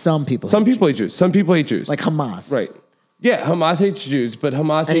Jews. Because some people hate Jews. Some people hate Jews. Like Hamas. Right. Yeah, Hamas hates Jews, but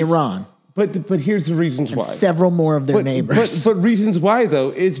Hamas hates Iran. But here's the reasons why. Several more of their neighbors. But reasons why,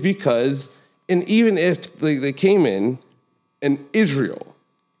 though, is because, and even if they came in, and Israel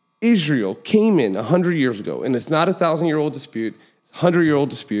came in 100 years ago, and it's not a 1,000-year-old dispute, it's a 100-year-old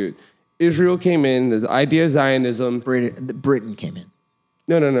dispute. Israel came in, the idea of Zionism. Britain came in.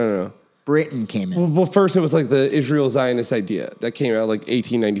 No. Britain came in. Well, first it was like the Israel Zionist idea that came out like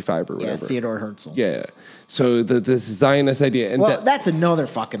 1895 or whatever. Yeah, Theodore Herzl. Yeah. So this Zionist idea. And that's another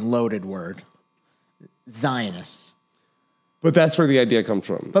fucking loaded word. Zionist. But that's where the idea comes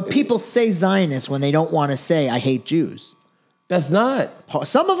from. But people say Zionist when they don't want to say, I hate Jews. That's not.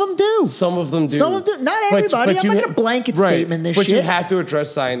 Some of them do. Some of them do. Not everybody. I'm not going to blanket statement this shit. But you have to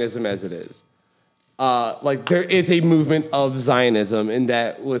address Zionism as it is. Like there is a movement of Zionism, and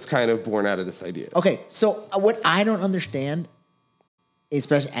that was kind of born out of this idea. Okay, so what I don't understand,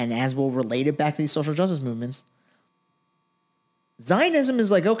 especially, and as we'll relate it back to these social justice movements, Zionism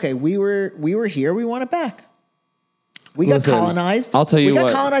is like, okay, we were here, we want it back. We got colonized. I'll tell you what. We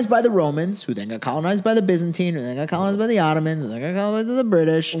got colonized by the Romans, who then got colonized by the Byzantine, who then got colonized by the Ottomans, who then got colonized by the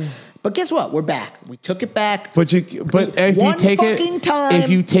British. But guess what? We're back. We took it back. But if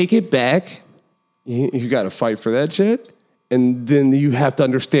you take it back, you got to fight for that shit, and then you have to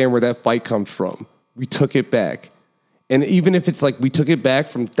understand where that fight comes from. We took it back. And even if it's like we took it back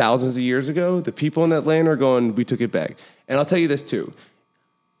from thousands of years ago, the people in that land are going, we took it back. And I'll tell you this too.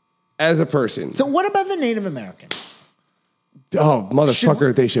 As a person. So what about the Native Americans? Oh,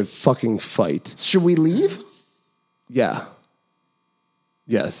 motherfucker, they should fucking fight. Should we leave? Yeah.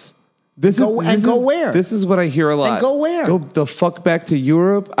 Yes. Go where? This is what I hear a lot. And go where? Go the fuck back to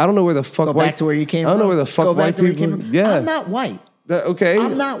Europe. I don't know where the fuck. Go back to where you came from. I don't know where the fuck white people. Yeah. I'm not white. Okay.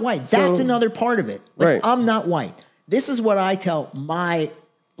 I'm not white. That's another part of it. Like, right. I'm not white. This is what I tell my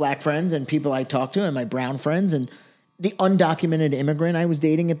black friends and people I talk to and my brown friends and the undocumented immigrant I was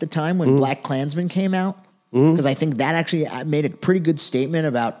dating at the time when Black Klansman came out. Because I think that actually made a pretty good statement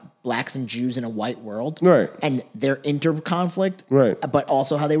about blacks and Jews in a white world. Right. And their interconflict. Right. But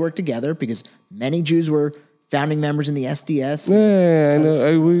also how they work together because many Jews were founding members in the SDS. Yeah, I know.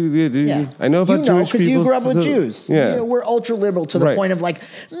 I know about Jewish people. Because you grew up with Jews. Yeah. We're ultra liberal to the point of like,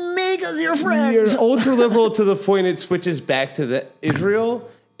 make us your friend. You're ultra liberal to the point it switches back to the Israel.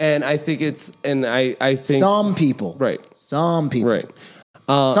 And I think I think. Some people. Right. Some people. Right.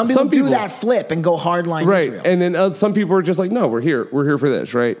 Some people do that flip and go hardline Israel. Right, and then some people are just like, no, we're here for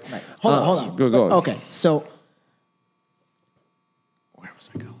this, right? Hold on. Go on. Okay, so where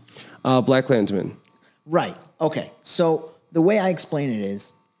was I going? Black Klansman. Right. Okay. So the way I explain it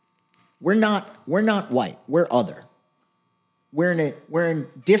is, we're not white. We're other. we're in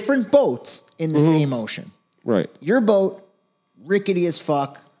different boats in the same ocean. Right. Your boat, rickety as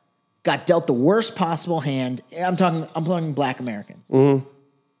fuck, got dealt the worst possible hand. I'm talking Black Americans.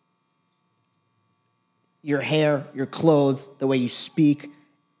 Your hair, your clothes, the way you speak,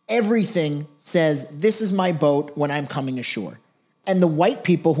 everything says this is my boat when I'm coming ashore. And the white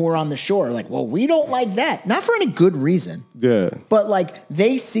people who are on the shore are like, well, we don't like that. Not for any good reason. Yeah. But like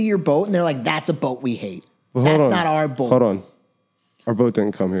they see your boat and they're like, that's a boat we hate. Well, that's not our boat. Hold on. Our boat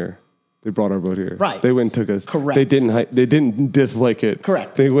didn't come here. They brought our boat here. Right. They went and took us. Correct. They didn't dislike it.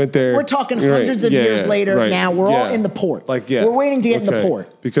 Correct. They went there. We're talking hundreds of years later. Right. Now we're all in the port. We're waiting to get in the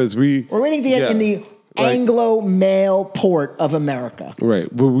port. Because we're waiting to get in the Anglo-male port of America. Right.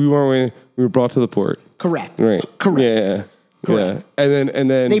 But we weren't waiting. We were brought to the port. Correct. Right. Correct. Yeah. Correct. Yeah.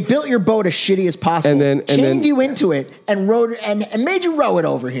 And then they built your boat as shitty as possible. Chained you into it and rowed and made you row it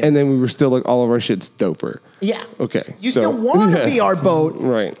over here. And then we were still like all of our shit's doper. Yeah. Okay. You still want to be our boat.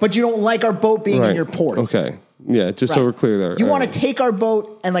 Right. But you don't like our boat being in your port. Okay. Yeah, just so we're clear there. You want to take our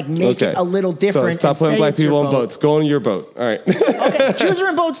boat and like make it a little different. So stop playing black people on boats. Go on your boat. All right. Okay. Jews are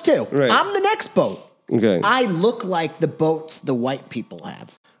in boats too. Right. I'm the next boat. Okay. I look like the boats the white people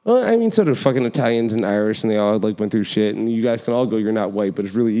have. Well, I mean, so do fucking Italians and Irish, and they all like went through shit. And you guys can all go, you're not white, but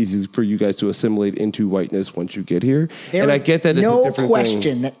it's really easy for you guys to assimilate into whiteness once you get here. And I get that it's a different thing. No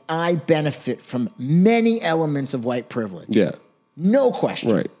question that I benefit from many elements of white privilege. Yeah. No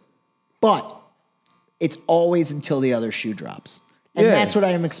question. Right. But it's always until the other shoe drops. And that's what I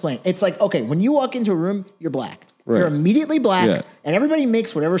am explaining. It's like, okay, when you walk into a room, you're black. Right. You're immediately black, and everybody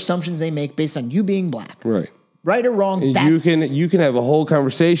makes whatever assumptions they make based on you being black. Right. Right or wrong, you can have a whole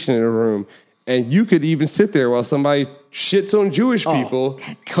conversation in a room, and you could even sit there while somebody shits on Jewish people.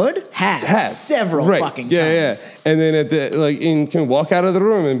 Could have several fucking times. Yeah. And then and can walk out of the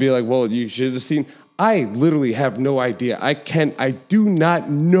room and be like, "Well, you should have seen." I literally have no idea. I do not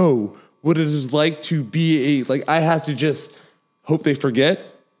know what it is like to be I have to just hope they forget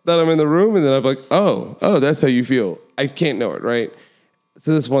that I'm in the room, and then I'm like, oh, that's how you feel. I can't know it, right?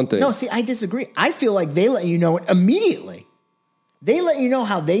 So that's one thing. No, see, I disagree. I feel like they let you know it immediately. They let you know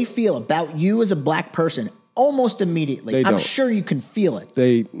how they feel about you as a black person almost immediately. I'm sure you can feel it.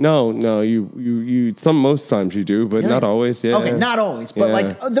 Most times you do, but not always. Yeah. Okay, not always, but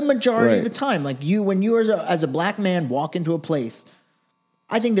like the majority of the time, like when you as a black man walk into a place,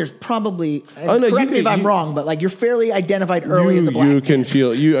 I think there's probably, correct me if I'm wrong, but like you're fairly identified early as a black man. You can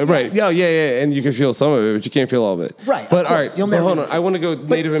feel, right. Yeah, and you can feel some of it, but you can't feel all of it. Right, but all right, hold on. I want to go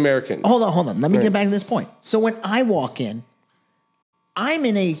Native American. Hold on. Let me get back to this point. So when I walk in, I'm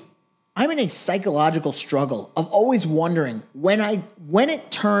in a psychological struggle of always wondering when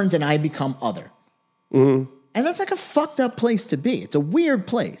it turns and I become other. Mm-hmm. And that's like a fucked up place to be. It's a weird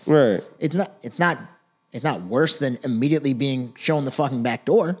place. Right. It's not worse than immeditely being shown the fucking back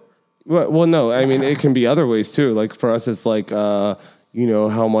door. Well, no. I mean, it can be other ways too. Like for us, it's like, how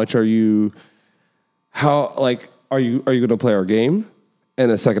much are you? Are you going to play our game? And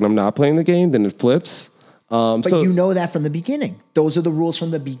the second I'm not playing the game, then it flips. But you know that from the beginning. Those are the rules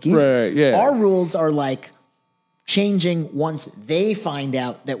from the beginning. Right. Yeah. Our rules are like changing once they find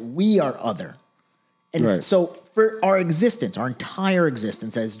out that we are other. And so for our existence, our entire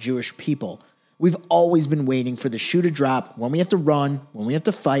existence as Jewish people, we've always been waiting for the shoe to drop when we have to run, when we have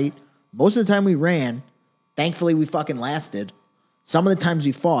to fight. Most of the time we ran. Thankfully, we fucking lasted. Some of the times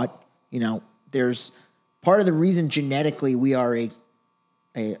we fought, there's part of the reason genetically we are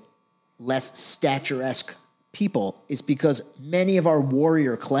a less statuesque people is because many of our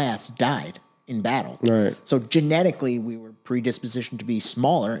warrior class died in battle. Right. So genetically, we were predispositioned to be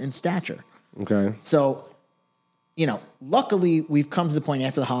smaller in stature. Okay. So, luckily we've come to the point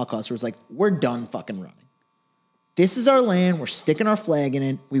after the Holocaust where it's like, we're done fucking running. This is our land. We're sticking our flag in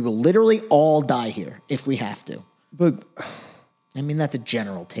it. We will literally all die here if we have to. But I mean, that's a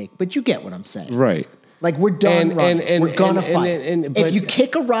general take, but you get what I'm saying. Right. Like we're done running. We're gonna fight. If you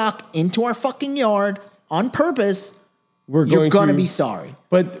kick a rock into our fucking yard on purpose, you're gonna be sorry.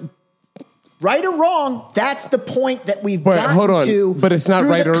 But right or wrong, that's the point that we've gotten to. But it's not through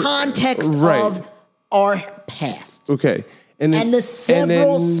right the context of our past. Okay. And the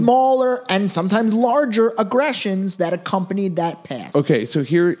several smaller and sometimes larger aggressions that accompanied that past. Okay, so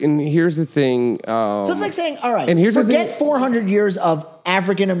here's the thing. So it's like saying, all right, and here's forget the thing. 400 years of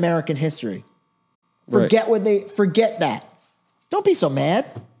African American history. Forget that. Don't be so mad.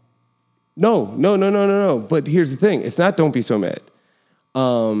 No. But here's the thing. It's not don't be so mad.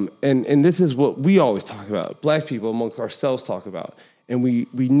 And this is what we always talk about. Black people amongst ourselves talk about. And we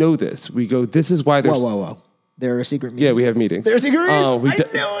know this. We go, this is why there's... Whoa. There are secret meetings. Yeah, we have meetings. There's secret meetings. I knew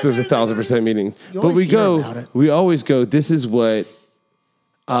it. There's 1,000% meetings. You But always hear about it. we always go, this is what,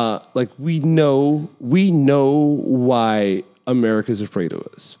 we know why America's afraid of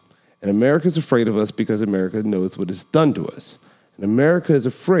us. And America's afraid of us because America knows what it's done to us. And America is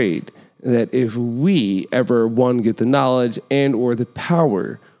afraid that if we ever, one, get the knowledge and or the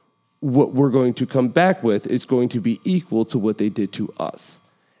power, what we're going to come back with is going to be equal to what they did to us.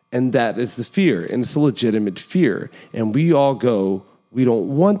 And that is the fear, and it's a legitimate fear. And we all go, we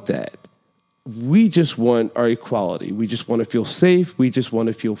don't want that. We just want our equality. We just want to feel safe. We just want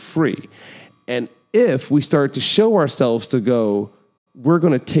to feel free. And if we start to show ourselves to go, we're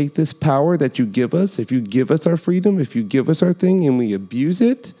going to take this power that you give us, if you give us our freedom, if you give us our thing and we abuse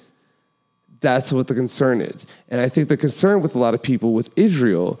it, that's what the concern is. And I think the concern with a lot of people with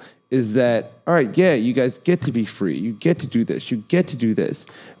Israel is that, all right, yeah, you guys get to be free. You get to do this. You get to do this.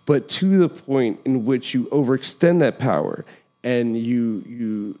 But to the point in which you overextend that power and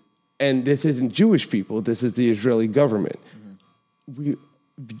and this isn't Jewish people, this is the Israeli government. Mm-hmm. We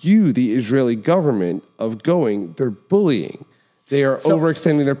view the Israeli government of going, they're bullying. They are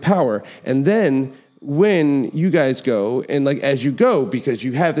overextending their power. And then when you guys go, and like as you go, because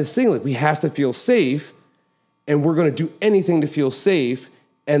you have this thing, like we have to feel safe, and we're going to do anything to feel safe,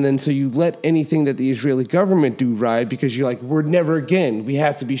 and then so you let anything that the Israeli government do ride because you're like, we're never again. We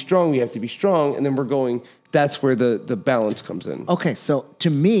have to be strong. We have to be strong. And then we're going, that's where the balance comes in. Okay, so to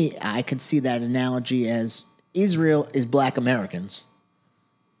me, I could see that analogy as Israel is black Americans.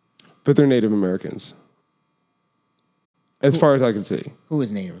 But they're Native Americans. As far as I can see. Who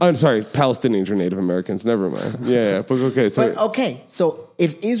is Native? I'm sorry, Palestinians are Native Americans. Never mind. Yeah. But okay. So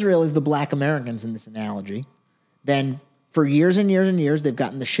if Israel is the black Americans in this analogy, then for years and years and years, they've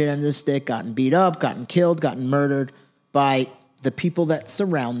gotten the shit end of the stick, gotten beat up, gotten killed, gotten murdered by the people that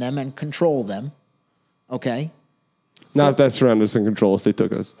surround them and control them. Okay? Not that surround us and control us. They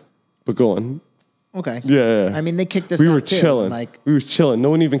took us. But go on. Okay. Yeah. I mean, they kicked us out We were too. chilling. We were chilling.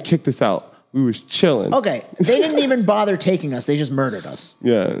 No one even kicked us out. We was chilling. Okay. They didn't even bother taking us. They just murdered us.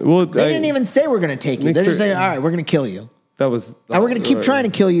 Yeah. Well, they didn't even say we're going to take you. They're just saying, all right, we're going to kill you. And we're going to keep trying to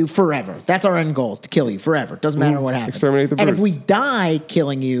kill you forever. That's our end goal, is to kill you forever. Doesn't matter what happens. Exterminate the birds. And if we die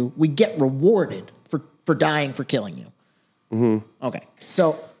killing you, we get rewarded for dying for killing you. Mm-hmm. Okay.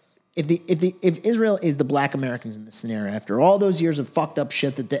 So if Israel is the black Americans in this scenario, after all those years of fucked up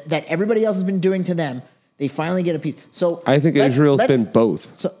shit that everybody else has been doing to them, they finally get a piece. So I think Israel's been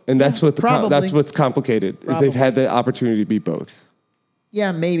both. And that's that's what's complicated, is they've had the opportunity to be both.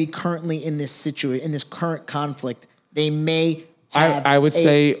 Yeah, maybe currently in this situation, in this current conflict, they may have I would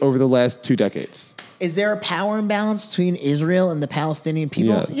say over the last 2 decades. Is there a power imbalance between Israel and the Palestinian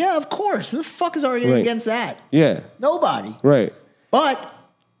people? Yeah, yeah, of course. Who the fuck is arguing against that? Yeah. Nobody. Right. But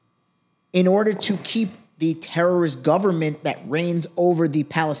in order to keep the terrorist government that reigns over the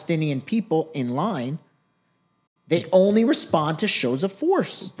Palestinian people in line, they only respond to shows of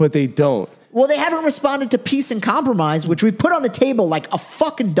force. But they don't. Well, they haven't responded to peace and compromise, which we put on the table like a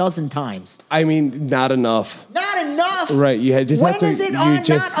fucking dozen times. I mean, not enough. Not enough. Right. You just when have to, is it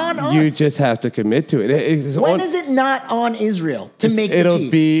not on us? You just have to commit to it. When is it not on Israel to make the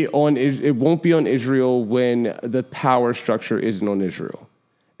peace? It won't be on Israel when the power structure isn't on Israel.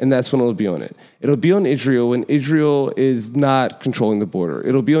 And that's when it'll be on it. It'll be on Israel when Israel is not controlling the border.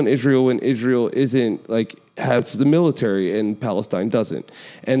 It'll be on Israel when Israel isn't has the military and Palestine doesn't.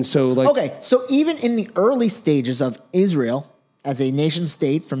 And so okay, so even in the early stages of Israel as a nation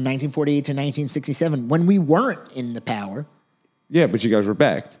state from 1948 to 1967, when we weren't in the power. Yeah, but you guys were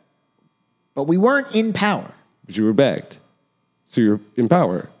backed. But we weren't in power. But you were backed. So you're in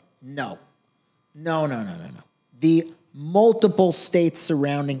power. No. The multiple states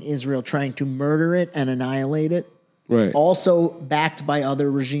surrounding Israel trying to murder it and annihilate it, right, also backed by other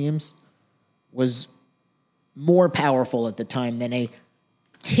regimes, was more powerful at the time than a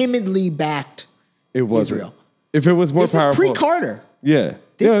timidly backed Israel. If it was more powerful. This is pre-Carter. Yeah.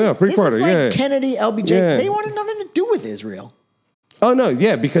 This Pre-Carter. is like Kennedy, LBJ. Yeah. They wanted nothing to do with Israel. Oh, no,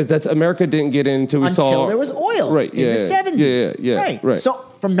 yeah, because America didn't get in until there was oil in the 70s. Yeah. Right. So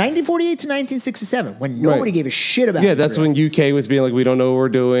from 1948 to 1967, when nobody gave a shit about Israel. That's when UK was being like, we don't know what we're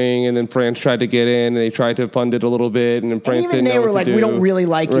doing, and then France tried to get in, and they tried to fund it a little bit, and then France didn't know what to do. And even they were like, we don't really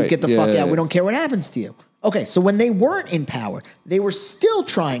like you, get the fuck out, we don't care what happens to you. Okay, so when they weren't in power, they were still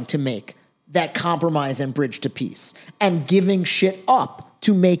trying to make that compromise and bridge to peace, and giving shit up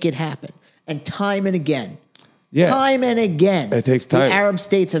to make it happen. And time and again, it takes time. The Arab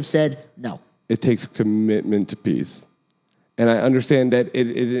states have said no. It takes commitment to peace. And I understand that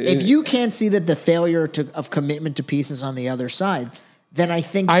if you can't see that the failure of commitment to peace is on the other side, then I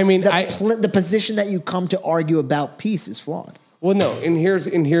think the position that you come to argue about peace is flawed. Well, no, and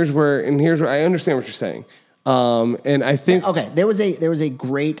here's where I understand what you're saying, and I think there was a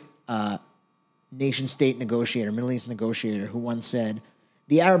great nation state negotiator, Middle East negotiator, who once said,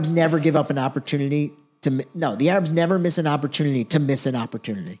 "The Arabs never give up an opportunity the Arabs never miss an opportunity to miss an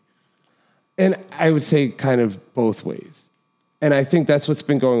opportunity." And I would say kind of both ways. And I think that's what's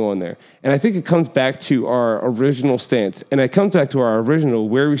been going on there. And I think it comes back to our original stance. And it comes back to our original,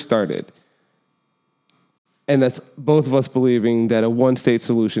 where we started. And that's both of us believing that a one-state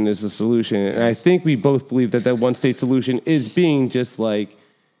solution is a solution. And I think we both believe that one-state solution is being just like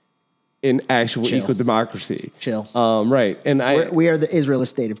an actual equal democracy. Chill. Right. And we are the Israel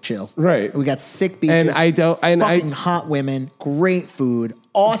state of chill. Right. We got sick beaches, fucking hot women, great food,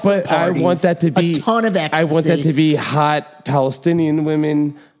 awesome parties. I want that to be a ton of ecstasy. I want that to be hot Palestinian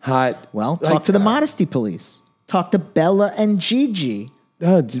women, hot. Well, talk to the modesty police. Talk to Bella and Gigi.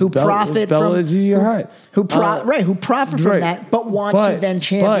 Who profit from that, but want to then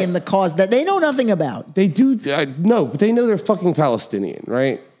champion the cause that they know nothing about. They do no, but they know they're fucking Palestinian,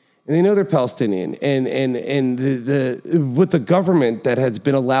 right? And they know they're Palestinian, and the with the government that has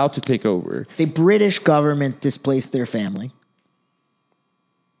been allowed to take over, the British government displaced their family.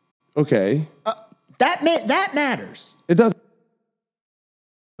 Okay, that matters. It does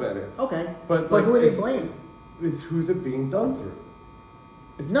matter. Okay, but who are they blaming? Who's it being done through?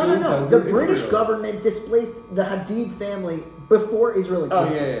 No. The British government displaced the Hadid family before Israel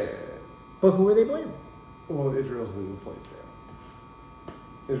existed. Oh, yeah. But who are they blaming? Well, Israel's in the place now.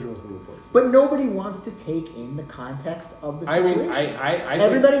 But nobody wants to take in the context of the situation.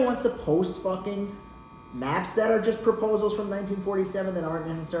 Everybody wants to post fucking maps that are just proposals from 1947 that aren't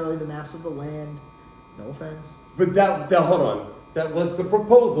necessarily the maps of the land. No offense. But that hold on. That was the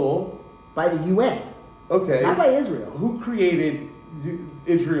proposal by the UN. Okay. Not by Israel. Who created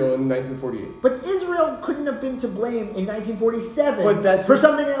Israel in 1948? But Israel couldn't have been to blame in 1947 for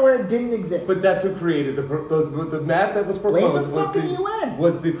something where it didn't exist. But that's who created the map that was proposed. Blame the fucking UN.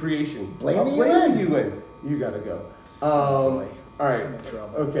 Was the creation. Blame the UN. The UN. You gotta go. All right. I'm in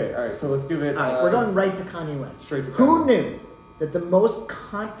trouble. Okay. All right. So let's give it. All right. We're going right to Kanye West. Straight to Kanye. Who knew that the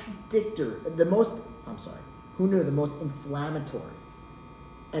most inflammatory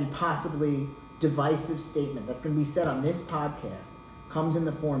and possibly divisive statement that's going to be said on this podcast comes in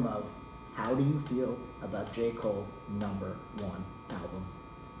the form of, how do you feel about J. Cole's #1 album?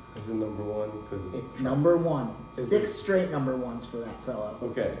 Is it number one? It's number one. 6 straight number ones for that fella.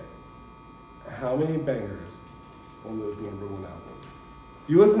 Okay. How many bangers on those #1 albums?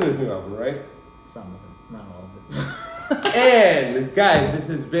 You listen to this new album, right? Some of them, not all of it. And guys, this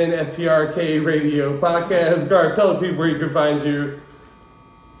has been FPRK Radio Podcast. Gar, tell the people where you can find you.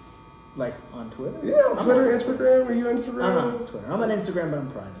 Like on Twitter? Yeah, on Twitter, Instagram. Are you on Instagram? I'm not on Twitter. I'm on Instagram, but I'm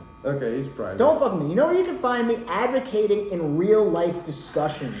private. Okay, he's private. Don't fuck with me. You know where you can find me? Advocating in real life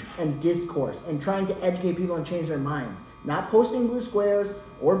discussions and discourse and trying to educate people and change their minds. Not posting blue squares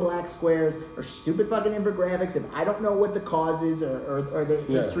or black squares or stupid fucking infographics if I don't know what the cause is or the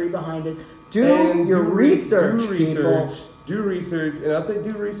history behind it. Do your research, people. Do research. And I'll say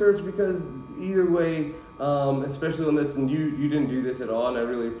do research because either way, especially on this, and you didn't do this at all, and I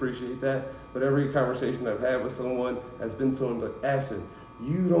really appreciate that. But every conversation I've had with someone has been someone like, Ashton,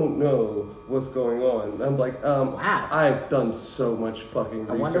 you don't know what's going on. And I'm like, wow. I've done so much fucking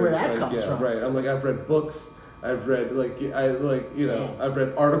research. I wonder where that comes from. Right. I'm like, I've read books. I've read I've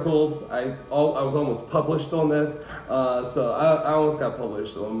read articles. I was almost published on this. So I almost got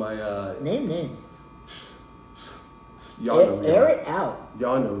published on my. Name names. Y'all know air it out.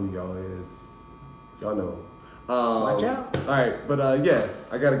 Y'all know who y'all is. Y'all know. Watch out. All right, but yeah,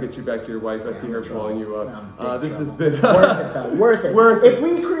 I got to get you back to your wife. I see her calling you up. This has been worth it, though. Worth it. Worth it. If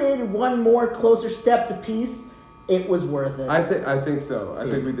we created one more closer step to peace, it was worth it. I think so. I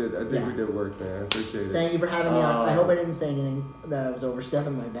think we did. I think we did work there. I appreciate it. Thank you for having me on. I hope I didn't say anything that I was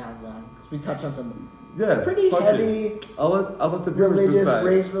overstepping my bounds on, because we touched on some pretty heavy. I'll let the viewers religious decide.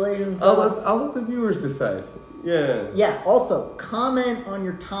 Race relations. I'll let the viewers decide. Yeah. Yeah. Also, comment on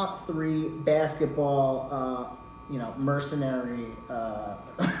your top 3 basketball, mercenary,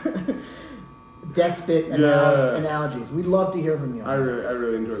 despot analogies. We'd love to hear from you. I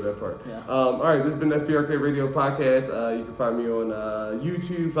really enjoyed that part. Yeah. All right, this has been FPRK Radio Podcast. You can find me on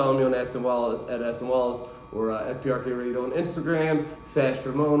YouTube. Follow me on Aston Wallace at Aston Wallace, or FPRK Radio on Instagram. Fast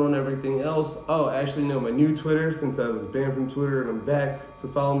Ramon on everything else. Oh, actually, no, my new Twitter, since I was banned from Twitter and I'm back. So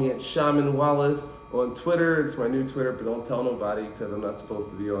follow me at Shaman Wallace on Twitter. It's my new Twitter, but don't tell nobody because I'm not supposed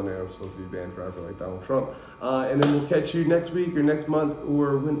to be on there. I'm supposed to be banned forever like Donald Trump. And then we'll catch you next week or next month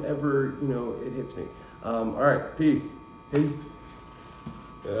or whenever, it hits me. All right, peace. Peace.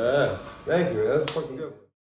 Yeah. Thank you, man. That's fucking good.